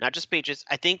 not just Patriots.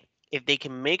 I think if they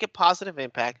can make a positive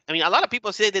impact. I mean, a lot of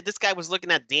people say that this guy was looking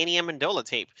at Danny Amendola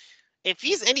tape. If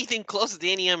he's anything close to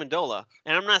Danny Amendola,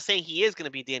 and I'm not saying he is going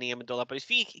to be Danny Amendola, but if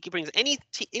he brings any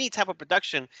type of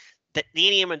production that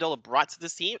Danny Amendola brought to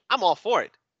this team, I'm all for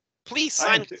it. Please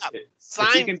sign up.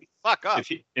 Fuck up.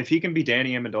 If he can be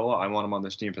Danny Amendola, I want him on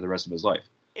this team for the rest of his life.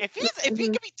 If he can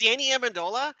be Danny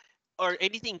Amendola or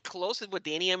anything close to what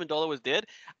Danny Amendola did,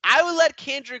 I would let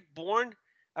Kendrick Bourne,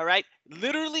 all right,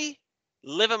 literally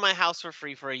live in my house for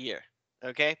free for a year.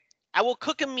 Okay, I will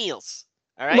cook him meals.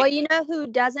 All right. Well, you know who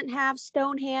doesn't have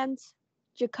stone hands?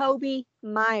 Jakobi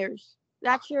Meyers.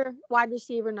 That's your wide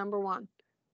receiver number one.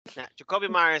 Now, Jakobi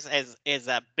Meyers is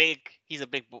a big. He's a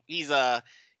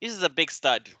big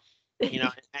stud. You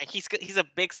know, he's a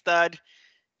big stud.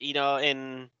 You know,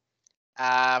 and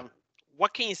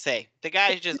what can you say? The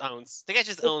guy just owns.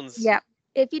 Yeah.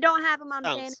 If you don't have him on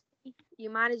fantasy, you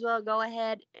might as well go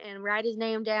ahead and write his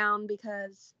name down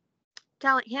because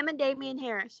him and Damian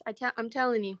Harris. I'm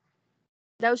telling you,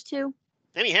 those two.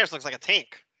 Damian Harris looks like a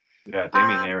tank. Yeah,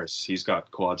 Damian Harris. He's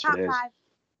got quads for days.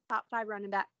 Top five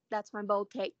running back. That's my bold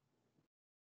take.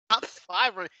 Top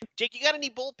five running. Jake, you got any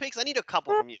bold picks? I need a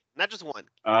couple from you, not just one.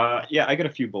 Yeah, I got a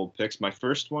few bold picks. My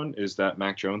first one is that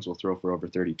Mac Jones will throw for over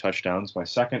 30 touchdowns. My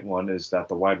second one is that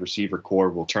the wide receiver core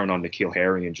will turn on N'Keal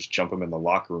Harry and just jump him in the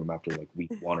locker room after like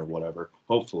week one or whatever,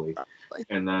 hopefully.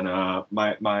 And then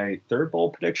my third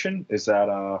bold prediction is that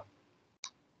I'm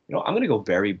going to go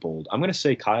very bold. I'm going to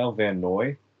say Kyle Van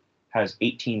Noy has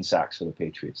 18 sacks for the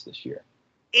Patriots this year.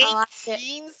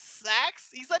 18 sacks?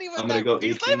 He's not even.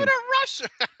 He's not even a rusher.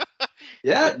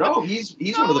 Yeah, no, he's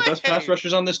one of the best pass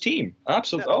rushers on this team.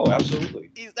 Absolutely. No. Oh, absolutely.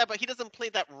 But he doesn't play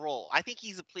that role. I think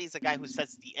he plays a guy who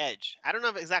sets the edge. I don't know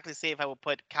exactly say if I would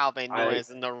put Kyle Van Noy as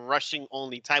in the rushing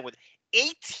only type with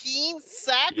 18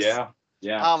 sacks. Yeah.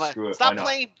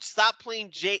 Stop playing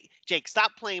Jake.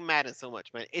 Stop playing Madden so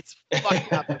much, man. It's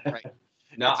fucking up right.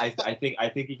 No, I think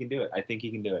he can do it. I think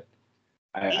he can do it.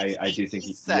 I do think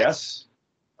yes.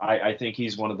 I think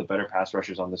he's one of the better pass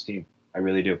rushers on this team. I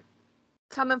really do.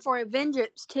 Coming for a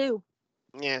vengeance too.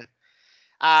 Yeah.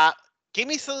 Give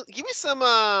me some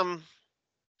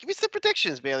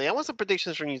predictions, Bailey. I want some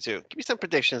predictions from you too. Give me some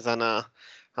predictions on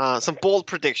some bold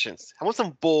predictions. I want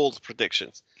some bold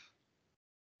predictions.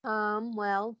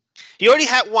 Well. You already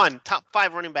had one top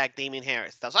 5 running back, Damian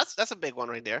Harris. That's a big one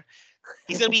right there.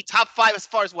 He's gonna be top 5 as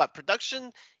far as what?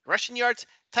 Production, rushing yards,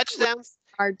 touchdowns.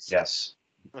 Yes.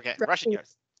 Okay, rushing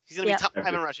yards. He's going to be top 5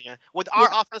 in rushing. With our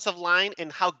offensive line and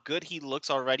how good he looks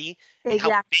already, and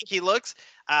how big he looks,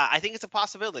 I think it's a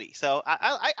possibility. So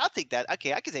I'll take that.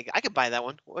 Okay, I can take it. I can buy that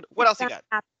one. What else you got?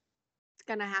 It's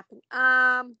gonna happen.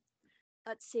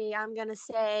 Let's see. I'm going to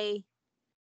say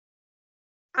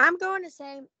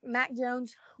Mac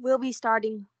Jones will be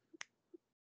starting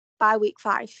by week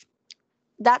 5.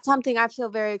 That's something I feel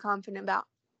very confident about.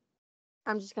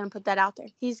 I'm just going to put that out there.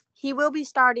 He will be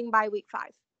starting by week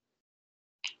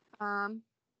 5.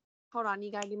 Hold on,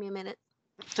 you got to give me a minute.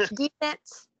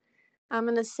 Defense. I'm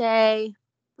going to say,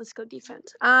 let's go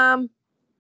defense.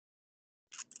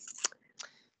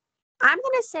 I'm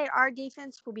going to say our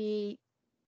defense will be,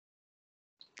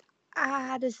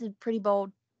 this is pretty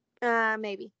bold.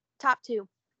 Maybe top 2.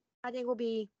 I think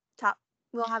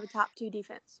we'll have a top 2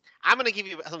 defense. I'm going to give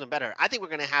you something better. I think we're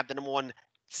going to have the number 1,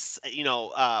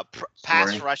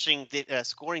 pass rushing,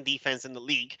 scoring defense in the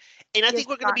league. And I think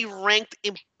we're going to be ranked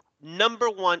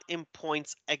number 1 in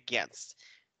points against.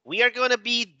 We are going to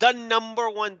be the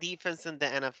number 1 defense in the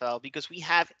NFL because we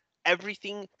have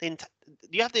everything.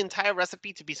 You have the entire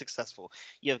recipe to be successful.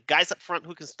 You have guys up front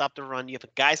who can stop the run. You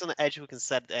have guys on the edge who can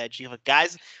set the edge. You have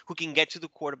guys who can get to the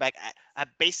quarterback at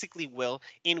basically will.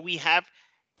 And we have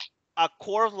a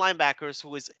core of linebackers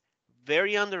who is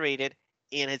very underrated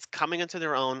and it's coming into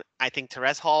their own. I think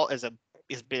Terez Hall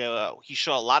he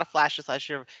showed a lot of flashes last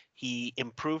year. He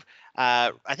improved.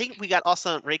 I think we got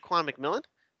also Raekwon McMillan.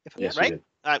 Yes, right?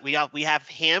 We have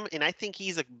him, and I think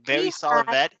he's a very solid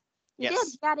vet. He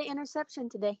got an interception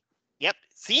today. Yep.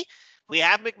 See, we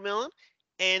have McMillan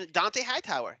and Dante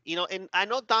Hightower. And I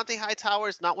know Dante Hightower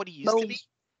is not what he used to be,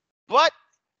 but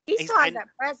he still has that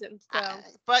presence. So.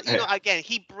 But again,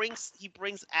 he brings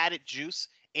added juice.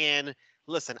 And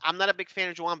listen, I'm not a big fan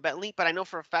of Juwan Bentley, but I know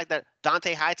for a fact that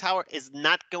Dante Hightower is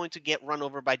not going to get run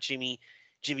over by Jimmy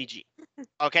G.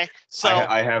 Okay, so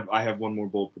I have one more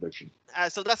bold prediction.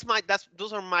 So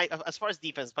those are my as far as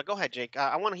defense. But go ahead, Jake.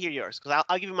 I want to hear yours because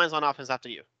I'll give you mine on offense after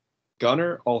you.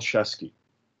 Gunnar Olszewski.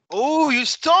 Oh, you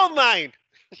stole mine.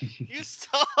 You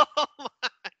stole mine.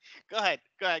 Go ahead.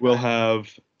 We'll have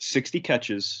 60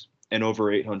 catches and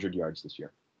over 800 yards this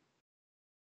year.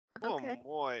 Okay. Oh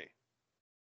boy.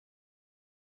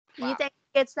 Wow. You think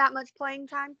he gets that much playing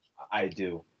time? I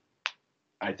do.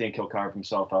 I think he'll carve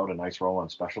himself out a nice role on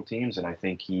special teams, and I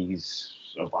think he's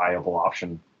a viable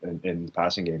option in the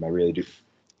passing game. I really do.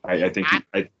 I think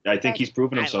he's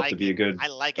proven himself to be a good. I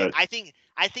like it. I think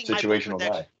situational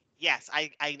guy. Yes, I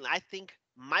think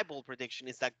my bold prediction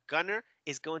is that Gunnar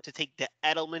is going to take the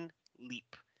Edelman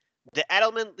leap. The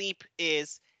Edelman leap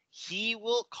is he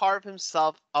will carve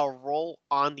himself a role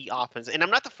on the offense. And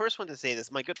I'm not the first one to say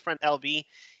this. My good friend LB,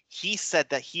 he said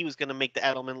that he was going to make the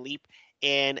Edelman leap,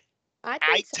 and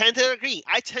I tend to agree.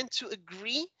 I tend to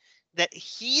agree that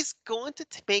he's going to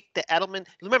make the Edelman.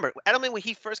 Remember, Edelman, when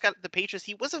he first got the Patriots,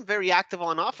 he wasn't very active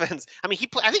on offense. I mean,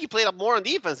 I think he played up more on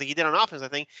defense than he did on offense, I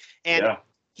think. And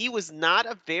he was not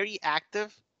a very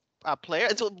active player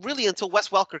until Wes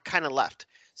Welker kind of left.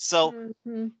 So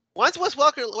once Wes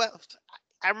Welker left,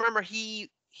 I remember I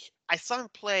saw him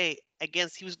play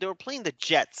against, they were playing the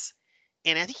Jets.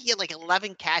 And I think he had like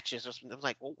 11 catches or something. I was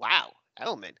like, oh, wow,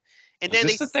 Edelman. And then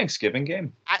is this the Thanksgiving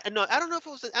game? I don't know if it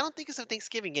was. I don't think it's a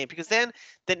Thanksgiving game because then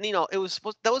it was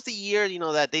supposed. That was the year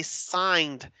that they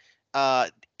signed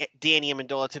Danny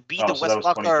Amendola to be the Wes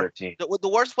Welker, the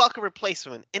Wes Welker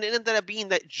replacement, and it ended up being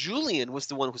that Julian was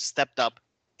the one who stepped up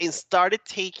and started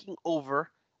taking over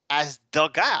as the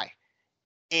guy.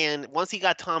 And once he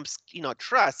got Tom's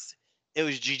trust, it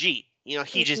was GG.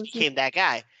 He just became that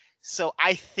guy. So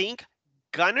I think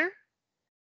Gunnar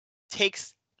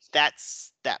takes that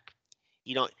step.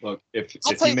 Look, if he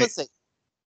makes a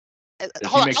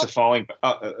falling,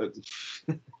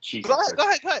 Jesus go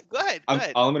ahead.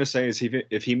 All I'm going to say is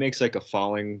if he makes like a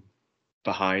falling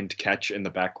behind catch in the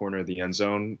back corner of the end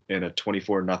zone in a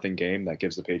 24-0 game that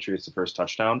gives the Patriots the first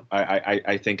touchdown,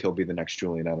 I think he'll be the next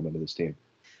Julian Edelman of this team.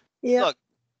 Yeah. Look,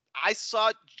 I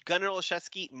saw Gunnar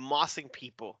Olszewski mossing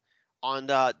people on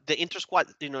the inter-squad,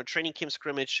 training camp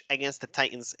scrimmage against the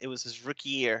Titans. It was his rookie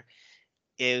year.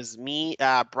 It was me,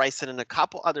 Bryson, and a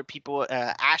couple other people.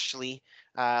 Ashley,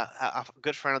 a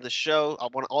good friend of the show,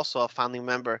 also a founding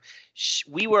member.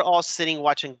 We were all sitting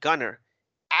watching Gunnar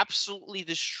absolutely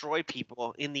destroy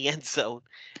people in the end zone,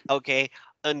 okay,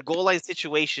 on goal line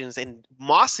situations and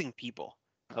mossing people,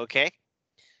 okay.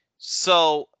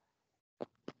 So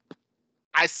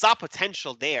I saw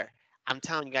potential there. I'm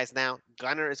telling you guys now,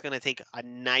 Gunnar is going to take a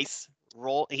nice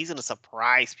role. He's going to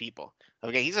surprise people.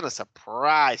 Okay, he's going to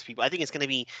surprise people. I think it's going to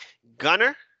be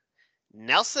Gunnar,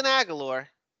 Nelson Aguilar,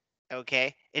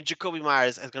 okay, and Jacoby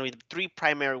Myers is going to be the 3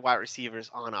 primary wide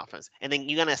receivers on offense. And then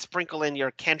you're going to sprinkle in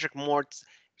your Kendrick Moore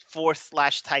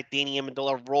 4/type Danny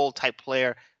Amendola role type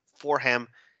player for him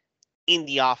in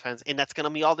the offense. And that's going to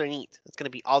be all they need. That's going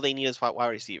to be all they need as wide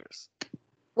receivers.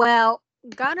 Well,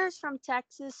 Gunner's from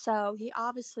Texas, so he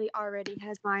obviously already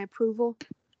has my approval.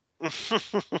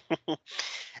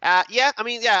 Yeah, I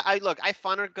mean, yeah. I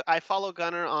follow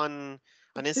Gunner on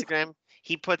Instagram.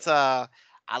 He puts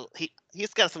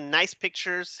he's got some nice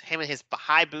pictures. Him in his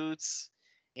high boots,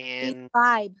 He's and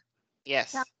vibe.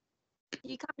 yes,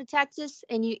 You come to Texas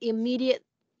and you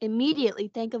immediately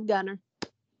think of Gunner.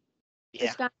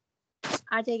 yeah,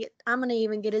 I take it. I'm gonna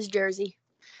even get his jersey.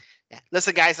 yeah.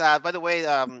 Listen, guys. By the way,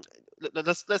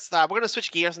 let's we're gonna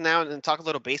switch gears now and talk a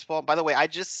little baseball. By the way, I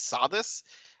just saw this.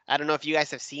 I don't know if you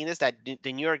guys have seen this. That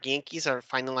the New York Yankees are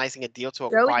finalizing a deal to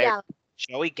Joey acquire Gallo.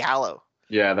 Joey Gallo.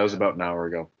 Yeah, that was about an hour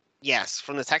ago. Yes,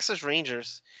 from the Texas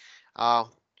Rangers. Uh,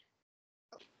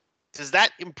 does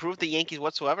that improve the Yankees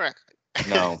whatsoever?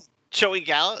 No. Joey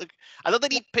Gallo. I thought they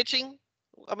need pitching.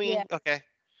 I mean, Yeah. okay.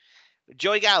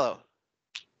 Joey Gallo.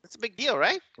 That's a big deal,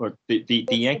 right? Look, the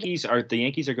Yankees are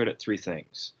good at three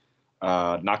things: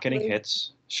 not getting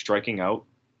hits, striking out,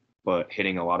 but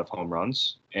hitting a lot of home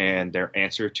runs. And their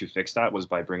answer to fix that was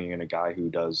by bringing in a guy who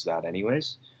does that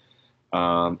anyways.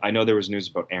 I know there was news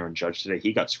about Aaron Judge today.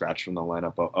 He got scratched from the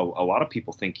lineup. A lot of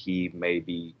people think he may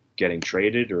be getting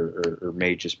traded or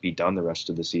may just be done the rest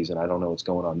of the season. I don't know what's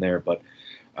going on there, but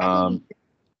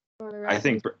I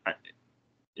think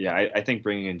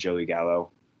bringing in Joey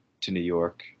Gallo to New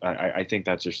York, I think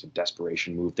that's just a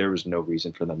desperation move. There was no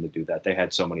reason for them to do that. They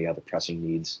had so many other pressing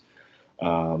needs,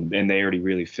 and they already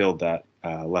really filled that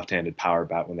left-handed power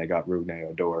bat when they got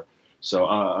Rougned Odor. So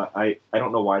I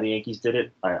don't know why the Yankees did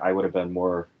it. I would have been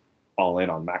more all in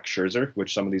on Max Scherzer,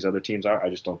 which some of these other teams are. I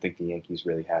just don't think the Yankees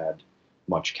really had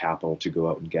much capital to go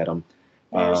out and get him.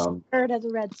 They're third of the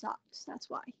Red Sox. That's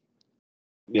why.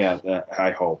 Yeah,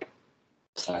 I hope.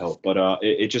 But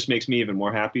it just makes me even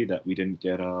more happy that we didn't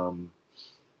get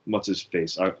what's his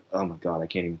face? Oh my God, I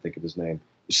can't even think of his name.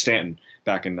 Stanton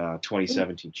back in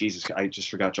 2017. Jesus, I just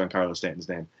forgot Giancarlo Stanton's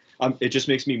name. It just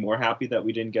makes me more happy that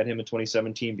we didn't get him in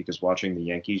 2017 because watching the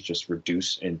Yankees just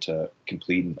reduce into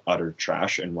complete and utter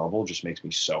trash and rubble just makes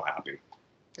me so happy.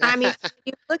 I mean, if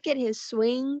you look at his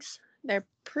swings, they're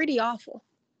pretty awful.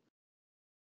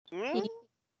 Mm?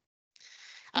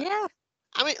 Yeah.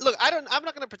 I mean, look, I'm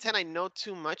not gonna pretend I know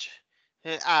too much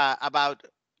about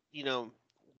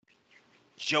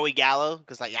Joey Gallo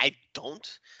because I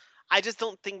don't. I just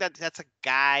don't think that that's a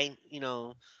guy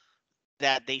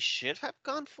that they should have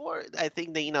gone for. I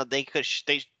think they could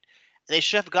they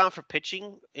should have gone for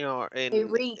pitching. They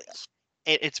And reach.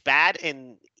 it's bad,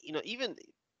 and even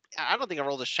I don't think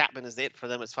Aroldis Chapman is it for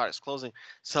them as far as closing.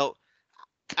 So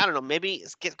I don't know. Maybe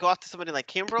go off to somebody like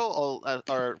Kimbrel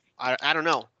or I don't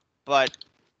know, but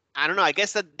I don't know. I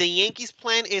guess that the Yankees'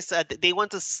 plan is that they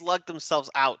want to slug themselves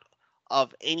out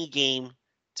of any game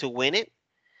to win it.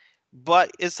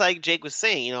 But it's like Jake was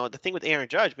saying, the thing with Aaron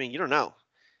Judge, you don't know.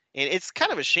 And it's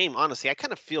kind of a shame, honestly. I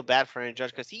kind of feel bad for Aaron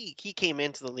Judge because he came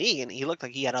into the league and he looked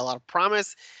like he had a lot of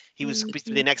promise. He was supposed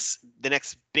to be the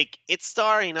next big it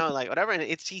star, like whatever. And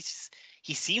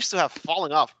he seems to have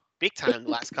fallen off big time the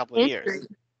last couple of years.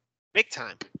 Big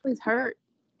time. He's hurt.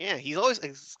 Yeah, he's always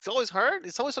hurt.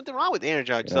 There's always something wrong with Aaron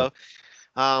Judge. Yeah.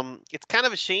 So it's kind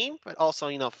of a shame, but also,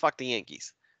 fuck the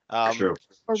Yankees. True.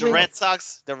 The Red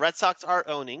Sox are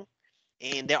owning,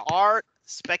 and there are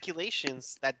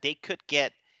speculations that they could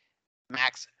get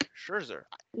Max Scherzer.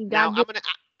 Now I'm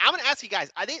gonna ask you guys: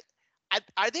 Are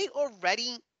they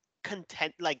already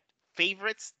content, like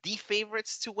favorites, the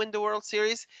favorites to win the World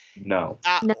Series? No.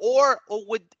 No. Or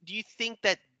do you think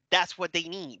that that's what they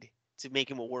need to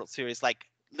make him a World Series, like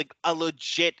a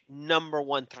legit number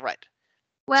one threat?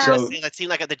 Well, Let's see,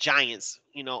 like the Giants,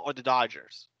 or the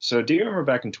Dodgers. So do you remember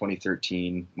back in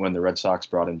 2013 when the Red Sox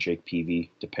brought in Jake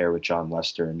Peavy to pair with John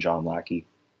Lester and John Lackey?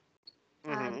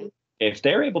 Mm-hmm. If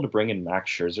they're able to bring in Max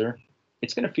Scherzer,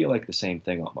 it's going to feel like the same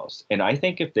thing almost. And I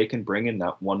think if they can bring in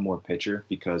that one more pitcher,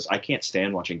 because I can't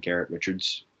stand watching Garrett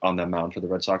Richards on the mound for the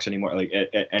Red Sox anymore. Like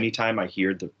at any time I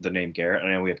hear the name Garrett,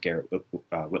 and I know we have Garrett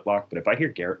Whitlock, but if I hear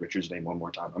Garrett Richards' name one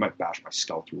more time, I might bash my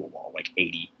skull through a wall like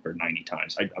 80 or 90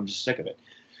 times. I'm just sick of it.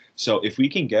 So if we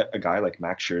can get a guy like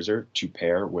Max Scherzer to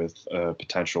pair with a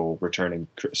potential returning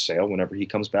Chris Sale whenever he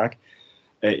comes back,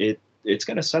 it's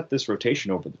going to set this rotation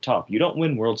over the top. You don't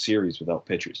win World Series without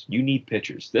pitchers. You need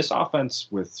pitchers. This offense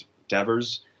with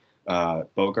Devers,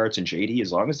 Bogarts, and JD,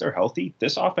 as long as they're healthy,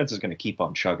 this offense is going to keep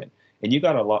on chugging. And you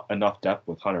got enough depth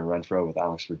with Hunter Renfroe, with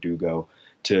Alex Verdugo,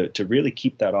 to really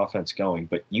keep that offense going.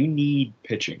 But you need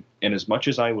pitching. And as much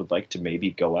as I would like to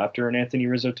maybe go after an Anthony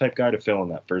Rizzo type guy to fill in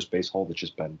that first base hole that's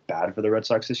just been bad for the Red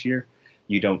Sox this year,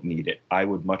 you don't need it. I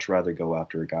would much rather go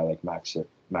after a guy like Max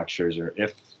Scherzer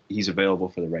if he's available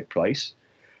for the right price.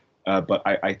 But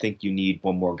I think you need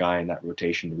one more guy in that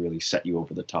rotation to really set you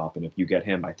over the top. And if you get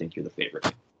him, I think you're the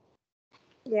favorite.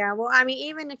 Yeah, well, I mean,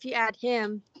 even if you add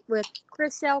him with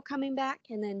Chris Sale coming back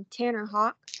and then Tanner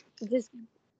Hawk, just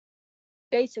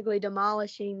basically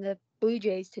demolishing the Blue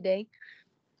Jays today,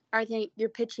 I think your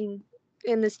pitching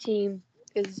in this team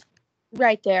is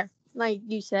right there. Like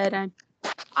you said, and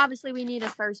obviously we need a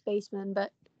first baseman,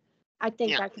 but I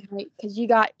think that can wait because you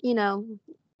got,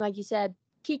 like you said,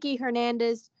 Kiki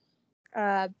Hernandez,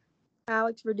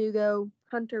 Alex Verdugo,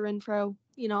 Hunter Renfroe,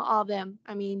 all of them.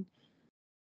 I mean,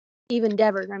 even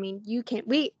Devers. I mean,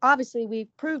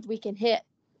 we've proved we can hit.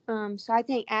 So I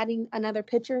think adding another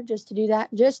pitcher just to do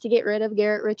that, just to get rid of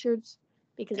Garrett Richards,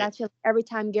 because I feel like every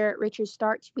time Garrett Richards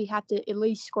starts, we have to at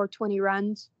least score 20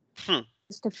 runs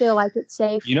just to feel like it's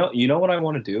safe. You know what I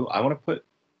want to do? I want to put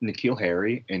N'Keal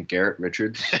Harry and Garrett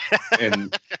Richards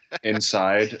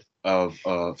inside of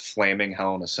a flaming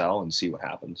Hell in a Cell and see what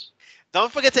happens. Don't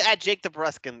forget to add Jake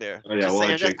DeBrusk in there. Oh, yeah, we'll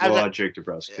add Jake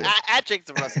DeBrusk. Yeah. Add Jake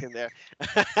DeBrusk in there.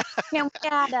 Can we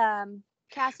add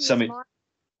Cassius Marsh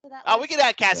to that list? We can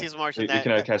add Cassius Marsh in that. We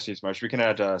can add Cassius Marsh. We can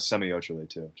add Semi Ojeleye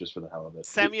too, just for the hell of it.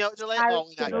 Semi Ojeleye? Oh,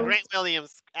 we got Grant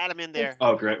Williams. Add him in there.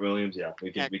 Oh, Grant Williams, yeah.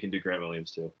 We can do Grant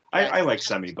Williams too. I like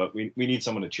Semi, but we need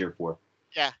someone to cheer for.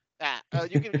 Yeah.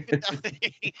 You can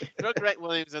definitely throw Grant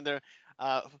Williams in there.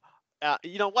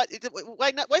 You know what?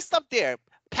 Why not? Why stop there?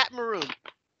 Pat Maroon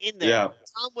in there. Yeah.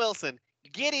 Tom Wilson,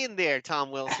 get in there,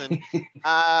 Tom Wilson.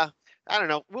 I don't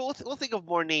know. We'll think of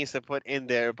more names to put in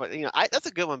there, but that's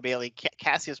a good one, Bailey.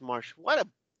 Cassius Marsh, what a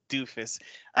doofus.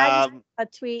 I just a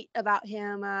tweet about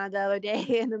him the other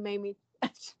day, and it made me.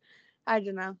 I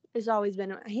don't know. It's always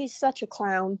been. He's such a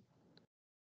clown.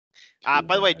 By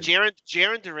the way,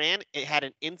 Jarren Duran, it had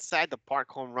an inside the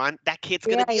park home run. That kid's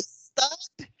gonna be a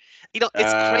stud. It's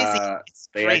crazy.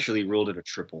 They actually ruled it a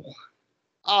triple.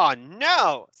 Oh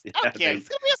no! Okay, it's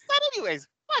gonna be a stud anyways.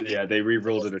 What? Yeah, they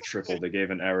re-ruled it a triple. They gave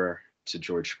an error to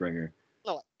George Springer.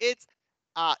 No, it's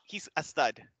he's a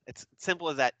stud. It's simple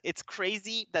as that. It's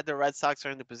crazy that the Red Sox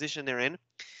are in the position they're in.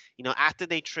 After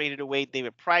they traded away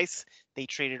David Price, they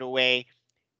traded away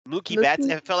Mookie Betts.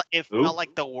 It felt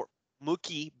like the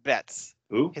Mookie Betts.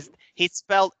 Who? He's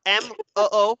spelled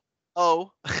Mooo.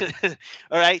 All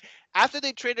right. After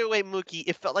they traded away Mookie,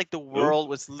 it felt like the world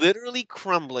was literally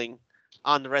crumbling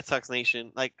on the Red Sox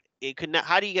nation. Like it could not.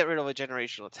 How do you get rid of a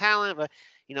generational talent? But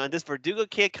and this Verdugo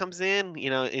kid comes in.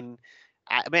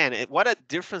 What a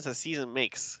difference a season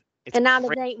makes. And now the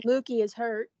Mookie is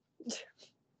hurt.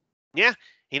 Yeah,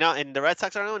 and the Red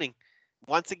Sox are owning.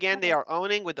 Once again, they are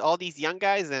owning with all these young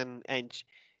guys, and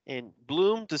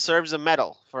Bloom deserves a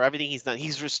medal for everything he's done.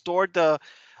 He's restored the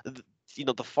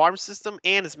farm system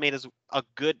and has made us a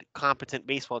good, competent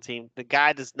baseball team. The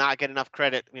guy does not get enough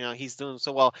credit. He's doing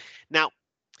so well. Now,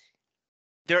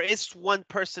 there is one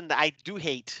person that I do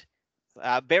hate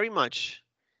very much,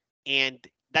 and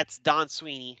that's Don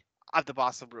Sweeney of the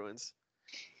Boston Bruins.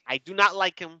 I do not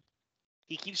like him.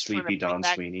 He keeps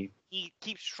Sweeney. He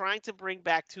keeps trying to bring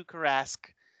back Tuukka Rask.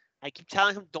 I keep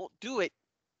telling him, don't do it.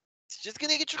 It's just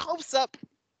going to get your hopes up,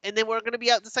 and then we're going to be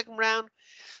out in the second round.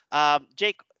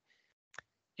 Jake,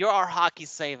 you're our hockey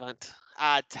savant.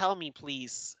 Tell me,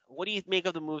 please, what do you make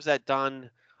of the moves that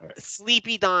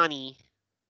Sleepy Donnie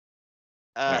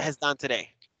has done today?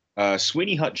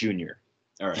 Sweeney Hutt Jr.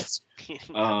 All right.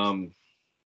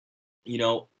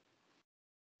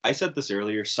 I said this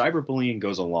earlier. Cyberbullying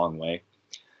goes a long way.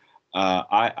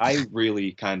 I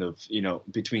really kind of,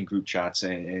 between group chats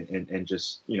and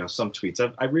just, some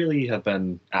tweets, I really have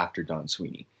been after Don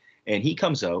Sweeney. And he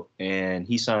comes out and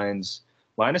he signs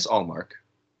Linus Ullmark.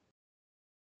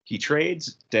 He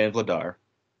trades Dan Vladar.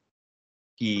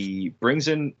 He brings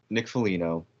in Nick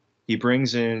Foligno. He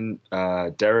brings in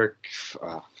Derek.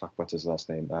 What's his last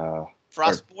name?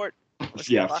 Frostport.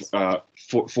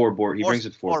 Forbort. He brings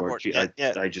it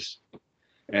Forbort. I just,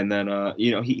 and then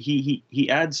he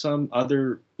adds some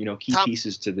other key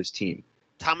pieces to this team.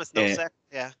 Thomas Nosek.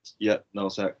 Yeah,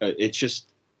 Nosek. It's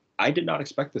just I did not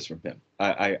expect this from him.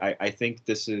 I think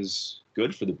this is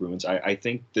good for the Bruins. I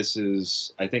think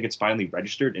it's finally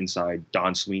registered inside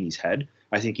Don Sweeney's head.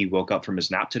 I think he woke up from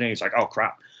his nap today. He's like, oh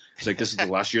crap. It's like, this is the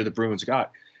last year the Bruins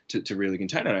got to really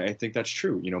contend. And I think that's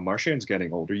true. Marchand's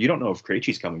getting older. You don't know if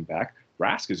Krejci's coming back.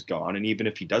 Rask is gone. And even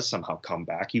if he does somehow come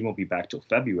back, he won't be back till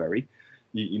February.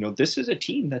 This is a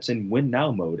team that's in win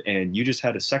now mode. And you just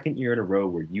had a second year in a row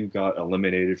where you got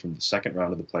eliminated from the second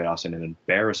round of the playoffs in an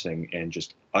embarrassing and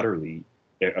just utterly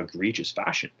egregious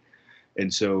fashion.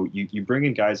 And so you bring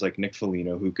in guys like Nick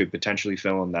Foligno, who could potentially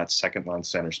fill in that second-line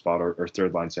center spot or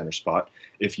third-line center spot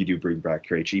if you do bring back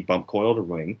Krejci, bump Coyle to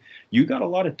wing. You got a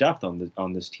lot of depth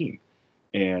on this team.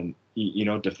 And,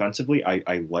 defensively,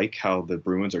 I like how the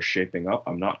Bruins are shaping up.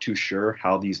 I'm not too sure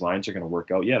how these lines are going to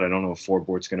work out yet. I don't know if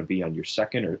Forbort's going to be on your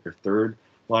second or third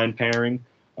line pairing,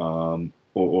 or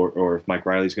if Mike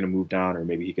Riley's going to move down, or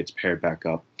maybe he gets paired back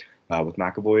up with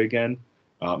McAvoy again.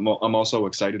 I'm also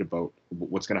excited about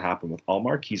what's going to happen with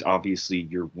Allmark. He's obviously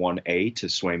your 1A to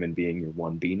Swayman being your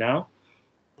 1B now.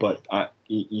 But,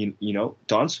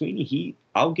 Don Sweeney,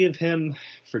 I'll give him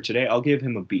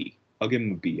a B. I'll give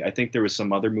him a B. I think there was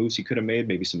some other moves he could have made,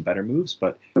 maybe some better moves,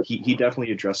 but he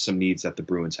definitely addressed some needs that the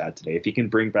Bruins had today. If he can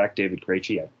bring back David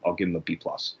Krejci, I'll give him a B+.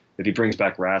 If he brings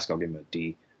back Rask, I'll give him a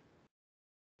D.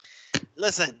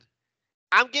 Listen,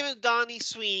 I'm giving Donnie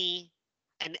Sweeney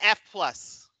an F+.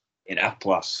 An F+.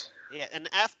 Yeah, an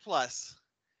F+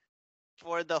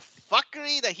 for the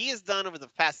fuckery that he has done over the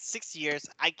past 6 years.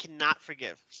 I cannot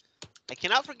forgive.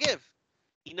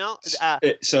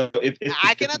 So if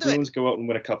the Bruins go out and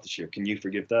win a cup this year, can you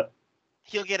forgive that?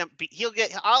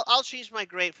 I'll change my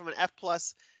grade from an F+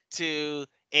 to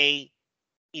a,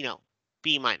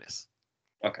 B-.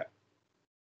 Okay,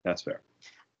 that's fair.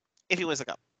 If he wins the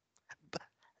cup.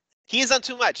 He has done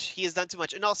too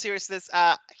much. In all seriousness,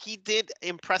 he did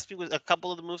impress me with a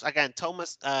couple of the moves. Again,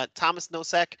 Thomas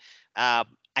Nosek, a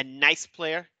nice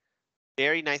player,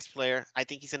 very nice player. I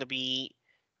think he's going to be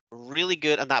really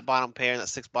good on that bottom pair, that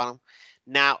sixth bottom.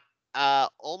 Now,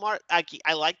 Ullmark,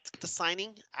 I liked the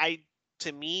signing.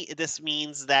 To me, this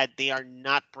means that they are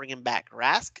not bringing back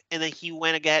Rask. And then he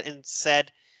went again and said,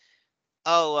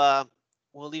 "Oh,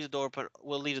 we'll leave the door open.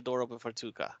 We'll leave the door open for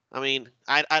Tuukka." I mean,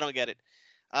 I don't get it.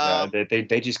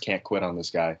 They just can't quit on this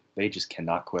guy. They just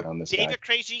cannot quit on this guy. David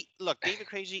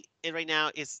Krejci right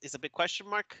now is a big question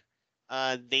mark.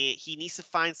 He needs to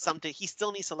find something. He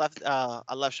still needs a left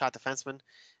shot defenseman.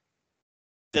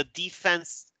 The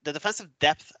defensive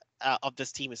depth of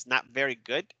this team is not very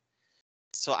good.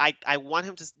 So I want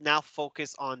him to now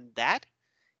focus on that.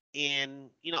 And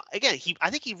again, I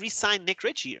think he re-signed Nick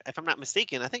Ritchie, if I'm not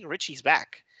mistaken. I think Ritchie's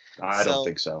back. I don't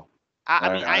think so.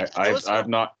 I've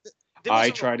not.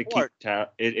 I try to keep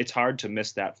it's hard to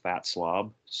miss that fat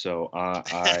slob, so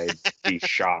I'd be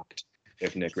shocked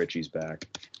if Nick Ritchie's back.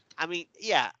 I mean,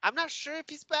 yeah, I'm not sure if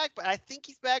he's back, but I think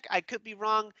he's back. I could be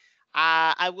wrong.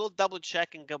 I will double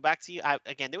check and go back to you.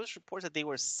 Again, there was reports that they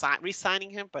were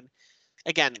re-signing him, but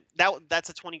again, that's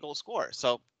a 20-goal scorer.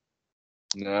 So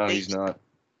no, he's not.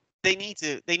 They need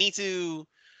to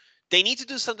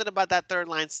do something about that third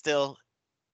line still.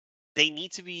 They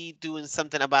need to be doing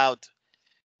something about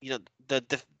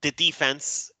the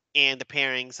defense and the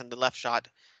pairings and the left shot.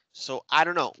 So I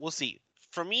don't know. We'll see.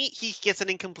 For me, he gets an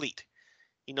incomplete.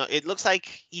 It looks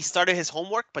like he started his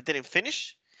homework but didn't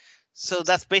finish. So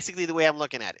that's basically the way I'm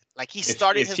looking at it. Like he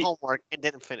started his homework and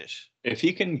didn't finish. If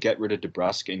he can get rid of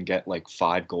DeBrusk and get like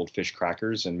 5 goldfish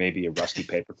crackers and maybe a rusty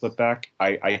paperclip back,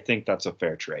 I think that's a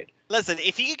fair trade. Listen,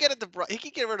 if he could get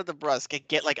rid of DeBrusk and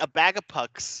get like a bag of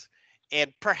pucks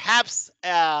and perhaps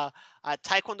a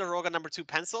Ticonderoga #2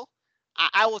 pencil,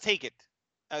 I will take it.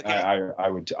 Okay. I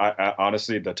would. I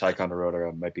honestly, the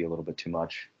Ticonderoga might be a little bit too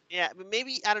much. Yeah,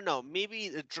 maybe I don't know. Maybe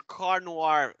the Drakkar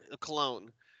Noir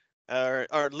cologne,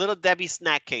 or Little Debbie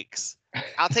snack cakes.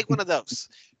 I'll take one of those.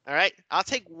 All right, I'll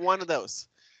take one of those.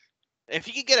 If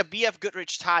you could get a BF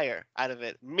Goodrich tire out of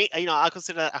it, I'll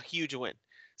consider that a huge win.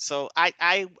 So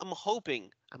I'm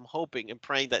hoping and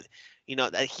praying that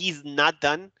that he's not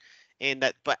done, and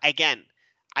that. But again,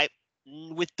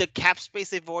 with the cap space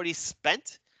they've already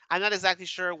spent, I'm not exactly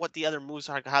sure what the other moves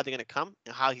are, how they're going to come,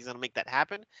 and how he's going to make that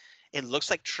happen. It looks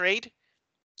like trade,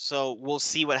 so we'll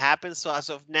see what happens. So as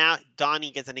of now,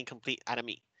 Donnie gets an incomplete out of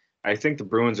me. I think the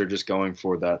Bruins are just going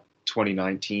for that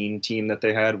 2019 team that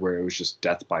they had, where it was just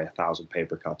death by 1,000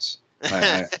 paper cuts.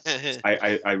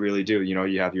 I really do.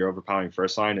 You have your overpowering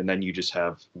first line, and then you just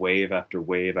have wave after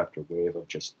wave after wave of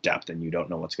just depth, and you don't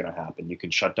know what's going to happen. You can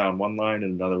shut down one line,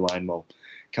 and another line will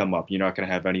come up. You're not going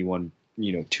to have anyone,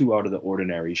 too out of the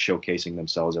ordinary showcasing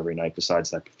themselves every night besides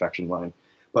that perfection line.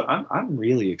 But I'm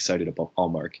really excited about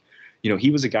Ullmark.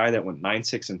 He was a guy that went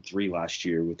 9-6-3 last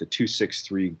year with a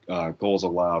 2.63 goals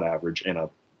allowed average and a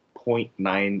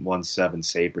 .917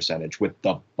 save percentage with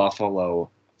the Buffalo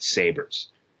Sabres.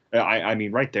 I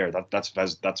mean, right there, that's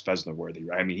Vezina worthy,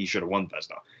 right? I mean, he should have won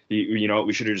Vezina.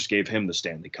 We should have just gave him the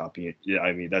Stanley Cup.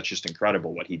 I mean, that's just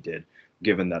incredible what he did,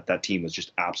 given that team was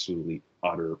just absolutely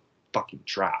utter fucking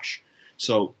trash.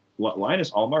 So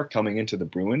Linus Ullmark coming into the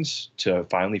Bruins to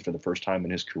finally, for the first time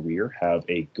in his career, have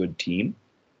a good team.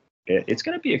 It's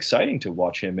going to be exciting to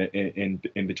watch him in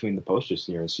between the posts this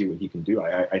year and see what he can do.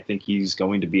 I think he's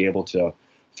going to be able to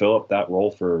fill up that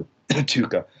role for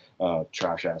Tuukka,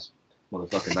 trash ass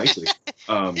motherfucker, nicely.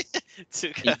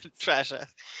 Tuca trash ass.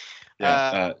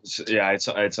 Yeah, I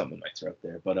had something in my throat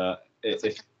there. But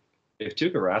if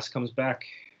Tuukka Rask comes back,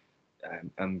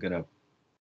 I'm gonna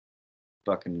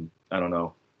fucking I don't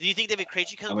know. Do you think David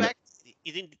Krejci comes back?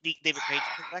 You think David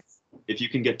Krejci comes back? If you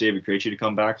can get David Krejci to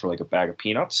come back for like a bag of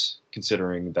peanuts,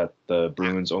 considering that the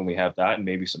Bruins only have that and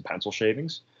maybe some pencil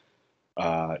shavings,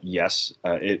 yes,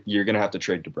 you're gonna have to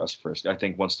trade DeBrusk first. I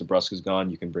think once DeBrusk is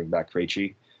gone, you can bring back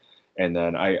Krejci, and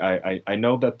then I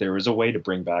know that there is a way to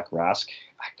bring back Rask.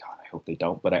 God, I hope they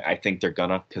don't, but I think they're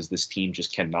gonna, because this team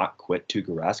just cannot quit Tuukka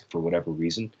Rask for whatever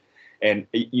reason. And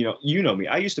you know me.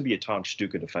 I used to be a Tom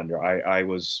Stuka defender. I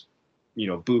was,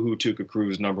 boohoo Tuukka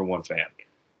Cruz #1 fan.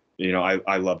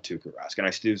 I love Tuukka Rask, and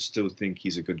I still think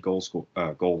he's a good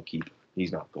goalkeeper.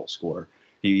 He's not a goal scorer.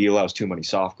 He allows too many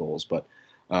soft goals, but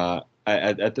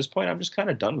at this point, I'm just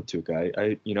kind of done with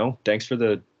Tuukka. Thanks for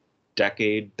the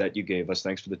decade that you gave us.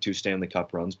 Thanks for the 2 Stanley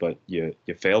Cup runs, but you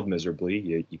failed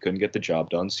miserably. You couldn't get the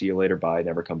job done. See you later. Bye.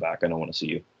 Never come back. I don't want to see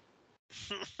you.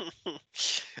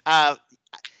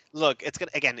 Look, it's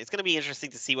gonna be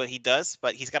interesting to see what he does,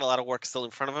 but he's got a lot of work still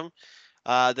in front of him.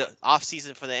 The off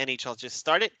season for the NHL just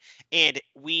started, and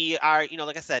we are,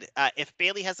 like I said, if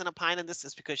Bailey hasn't opined on this,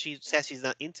 it's because she says she's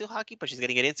not into hockey, but she's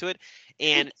gonna get into it,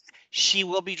 and she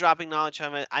will be dropping knowledge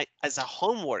on it. As a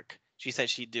homework, she said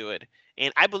she'd do it,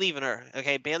 and I believe in her.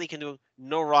 Okay, Bailey can do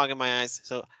no wrong in my eyes,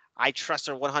 so I trust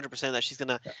her 100% that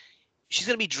she's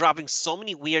gonna be dropping so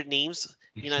many weird names.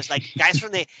 It's like guys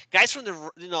from the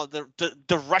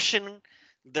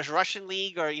Russian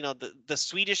league, or the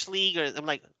Swedish league, or I'm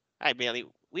like, all right, Bailey,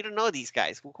 we don't know these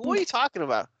guys. Who are you talking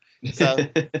about? So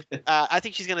I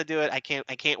think she's gonna do it. I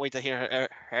can't wait to hear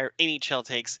her NHL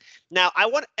takes. Now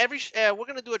we're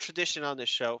gonna do a tradition on this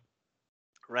show,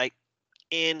 right?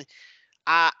 And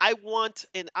I'm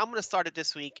gonna start it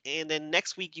this week, and then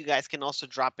next week you guys can also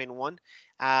drop in one.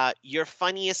 Your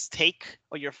funniest take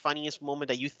or your funniest moment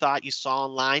that you thought you saw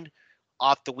online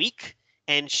off the week,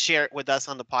 and share it with us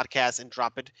on the podcast and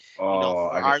drop it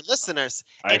for our listeners.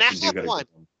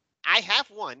 I have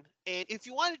one. And if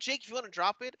you want to, Jake, if you want to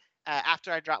drop it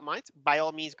after I drop mine, by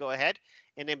all means, go ahead.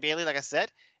 And then Bailey, like I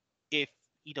said, if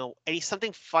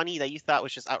something funny that you thought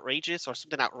was just outrageous, or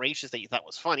something outrageous that you thought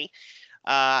was funny,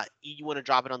 you want to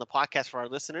drop it on the podcast for our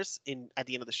listeners at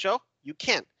the end of the show, you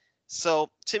can.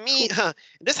 So to me,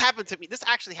 this happened to me. This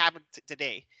actually happened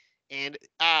today. And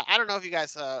I don't know if you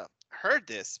guys heard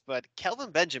this, but Kelvin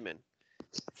Benjamin,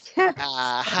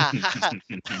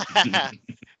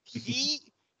 he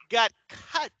got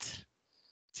cut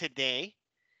today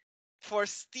for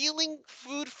stealing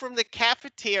food from the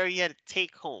cafeteria to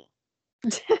take home.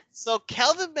 So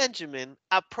Kelvin Benjamin,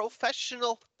 a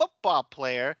professional football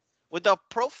player with a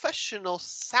professional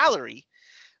salary,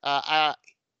 I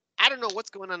don't know what's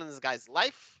going on in this guy's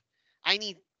life.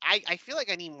 I feel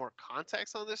like I need more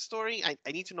context on this story.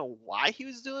 I need to know why he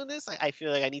was doing this. I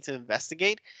feel like I need to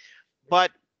investigate.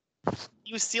 But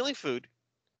he was stealing food,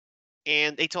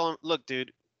 and they told him, look,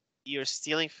 dude, you're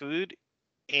stealing food,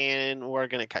 and we're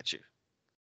going to cut you.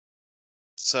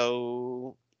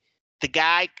 So the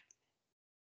guy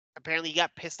apparently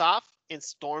got pissed off and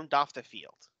stormed off the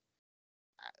field.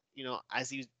 As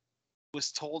he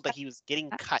was told that he was getting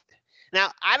cut.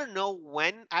 Now, I don't know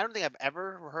when. I don't think I've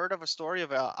ever heard of a story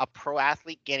of a pro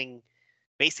athlete getting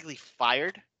basically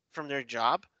fired from their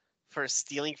job for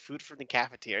stealing food from the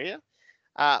cafeteria.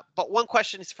 But one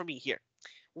question is for me here.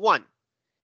 One,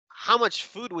 how much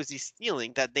food was he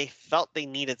stealing that they felt they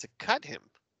needed to cut him?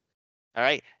 All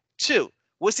right. Two,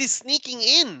 was he sneaking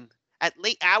in at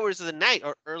late hours of the night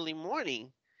or early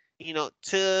morning,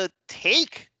 to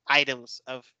take items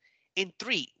of? And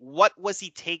three, what was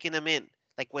he taking them in?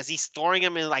 Like, was he storing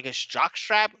them in like a jock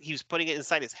strap? He was putting it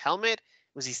inside his helmet?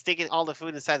 Was he sticking all the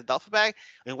food inside the duffel bag?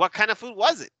 And what kind of food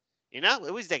was it?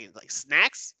 It was taking like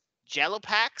snacks, Jello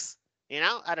packs.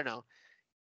 I don't know.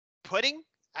 Pudding?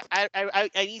 I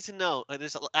need to know. I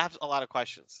have a lot of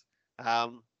questions.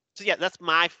 So yeah, that's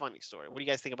my funny story. What do you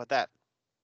guys think about that?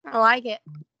 I like it.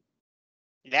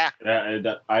 Yeah.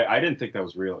 I didn't think that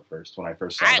was real at first when I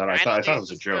first saw that. I thought it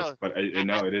was a joke, but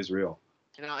it is real.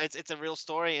 It's a real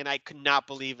story, and I could not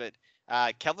believe it.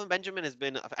 Kelvin Benjamin has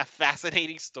been a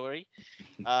fascinating story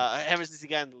ever since he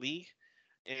got in the league,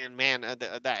 and man,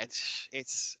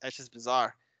 it's just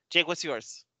bizarre. Jake, what's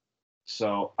yours?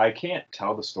 So I can't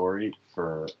tell the story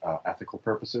for ethical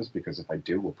purposes, because if I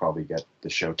do, we'll probably get the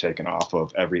show taken off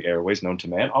of every airways known to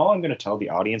man. All I'm going to tell the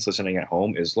audience listening at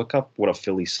home is look up what a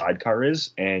Philly sidecar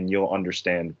is, and you'll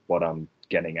understand what I'm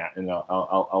getting at, and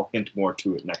I'll hint more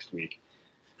to it next week.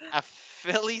 A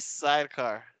Philly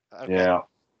sidecar. Okay. Yeah.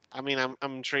 I mean, I'm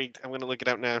intrigued. I'm going to look it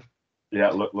up now. Yeah,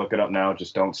 look it up now.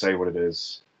 Just don't say what it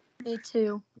is. Me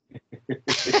too.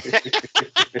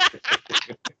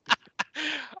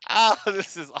 Oh,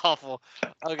 this is awful.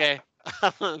 Okay.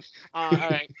 All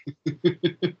right. You're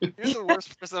the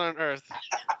worst person on earth.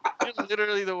 You're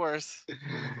literally the worst.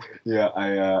 Yeah,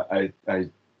 I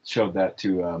showed that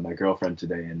to my girlfriend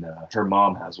today, and her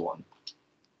mom has one.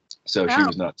 So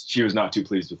Oh. she was not too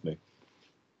pleased with me.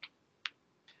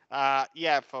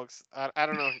 Yeah, folks. I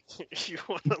don't know if you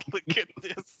want to look at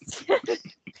this.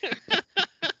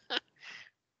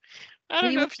 I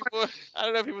don't know if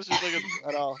people should look at this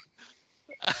at all.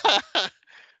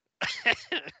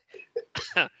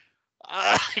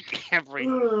 I can't breathe.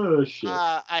 Oh shit!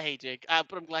 I hate Jake.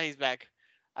 But I'm glad he's back.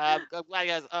 I'm glad,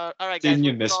 guys. All right, guys. Didn't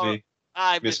you miss me?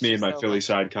 I Miss missed me you and my so Philly much.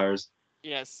 sidecars.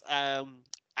 Yes. I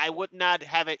would not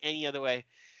have it any other way.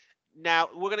 Now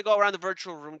we're gonna go around the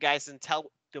virtual room, guys, and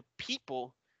tell the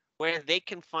people where they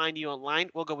can find you online.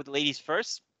 We'll go with the ladies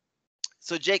first.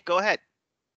 So Jake, go ahead.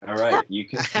 All right, you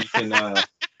can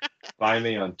find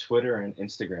me on Twitter and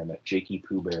Instagram at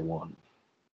JakeyPoohBear1.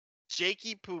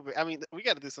 Jakey Pooh Bear. I mean, we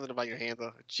got to do something about your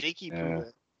handle, Jakey Pooh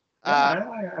Bear.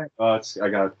 I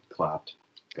got clapped.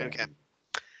 Okay.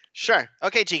 Sure.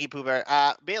 Okay, Jakey Pooh Bear.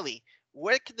 Bailey,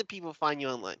 where can the people find you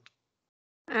online?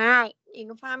 All right. You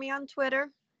can find me on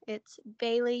Twitter. It's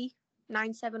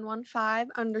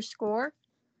Bailey9715_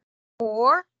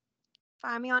 or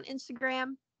find me on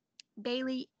Instagram,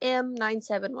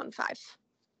 BaileyM9715.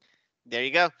 There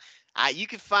you go. You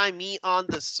can find me on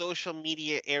the social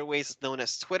media airways known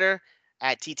as Twitter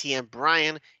at TTM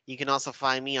Brian. You can also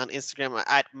find me on Instagram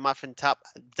at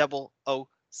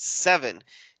MuffinTop007.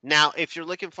 Now, if you're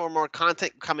looking for more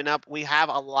content coming up, we have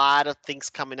a lot of things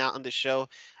coming out on the show.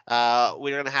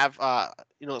 We're gonna have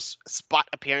spot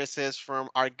appearances from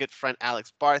our good friend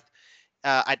Alex Barth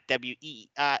at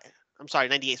I'm sorry,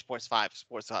 98 Sports 5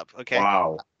 Sports Hub. Okay.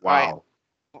 Wow.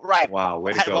 Right. Wow.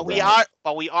 Way to go,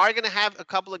 But we are gonna have a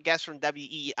couple of guests from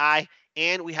WEEI,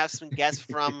 and we have some guests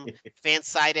from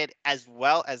Fansided as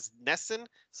well as Nesson.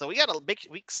 So we got a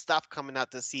big stuff coming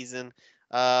out this season.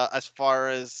 As far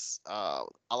as a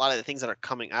lot of the things that are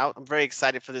coming out, I'm very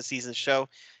excited for this season's show,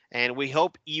 and we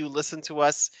hope you listen to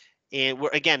us. And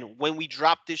when we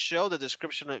drop this show, the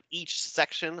description of each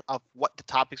section of what the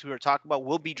topics we were talking about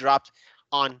will be dropped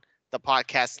on the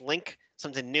podcast link.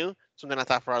 Something new, something I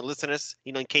thought for our listeners.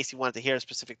 In case you wanted to hear a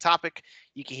specific topic,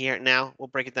 you can hear it now. We'll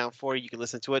break it down for you. You can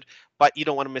listen to it, but you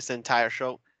don't want to miss the entire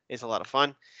show. It's a lot of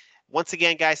fun. Once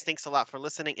again, guys, thanks a lot for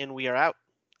listening, and we are out.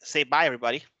 Say bye,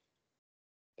 everybody.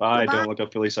 Bye. Goodbye. Don't look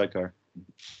up Philly sidecar.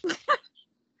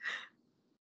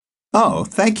 Oh,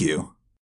 thank you.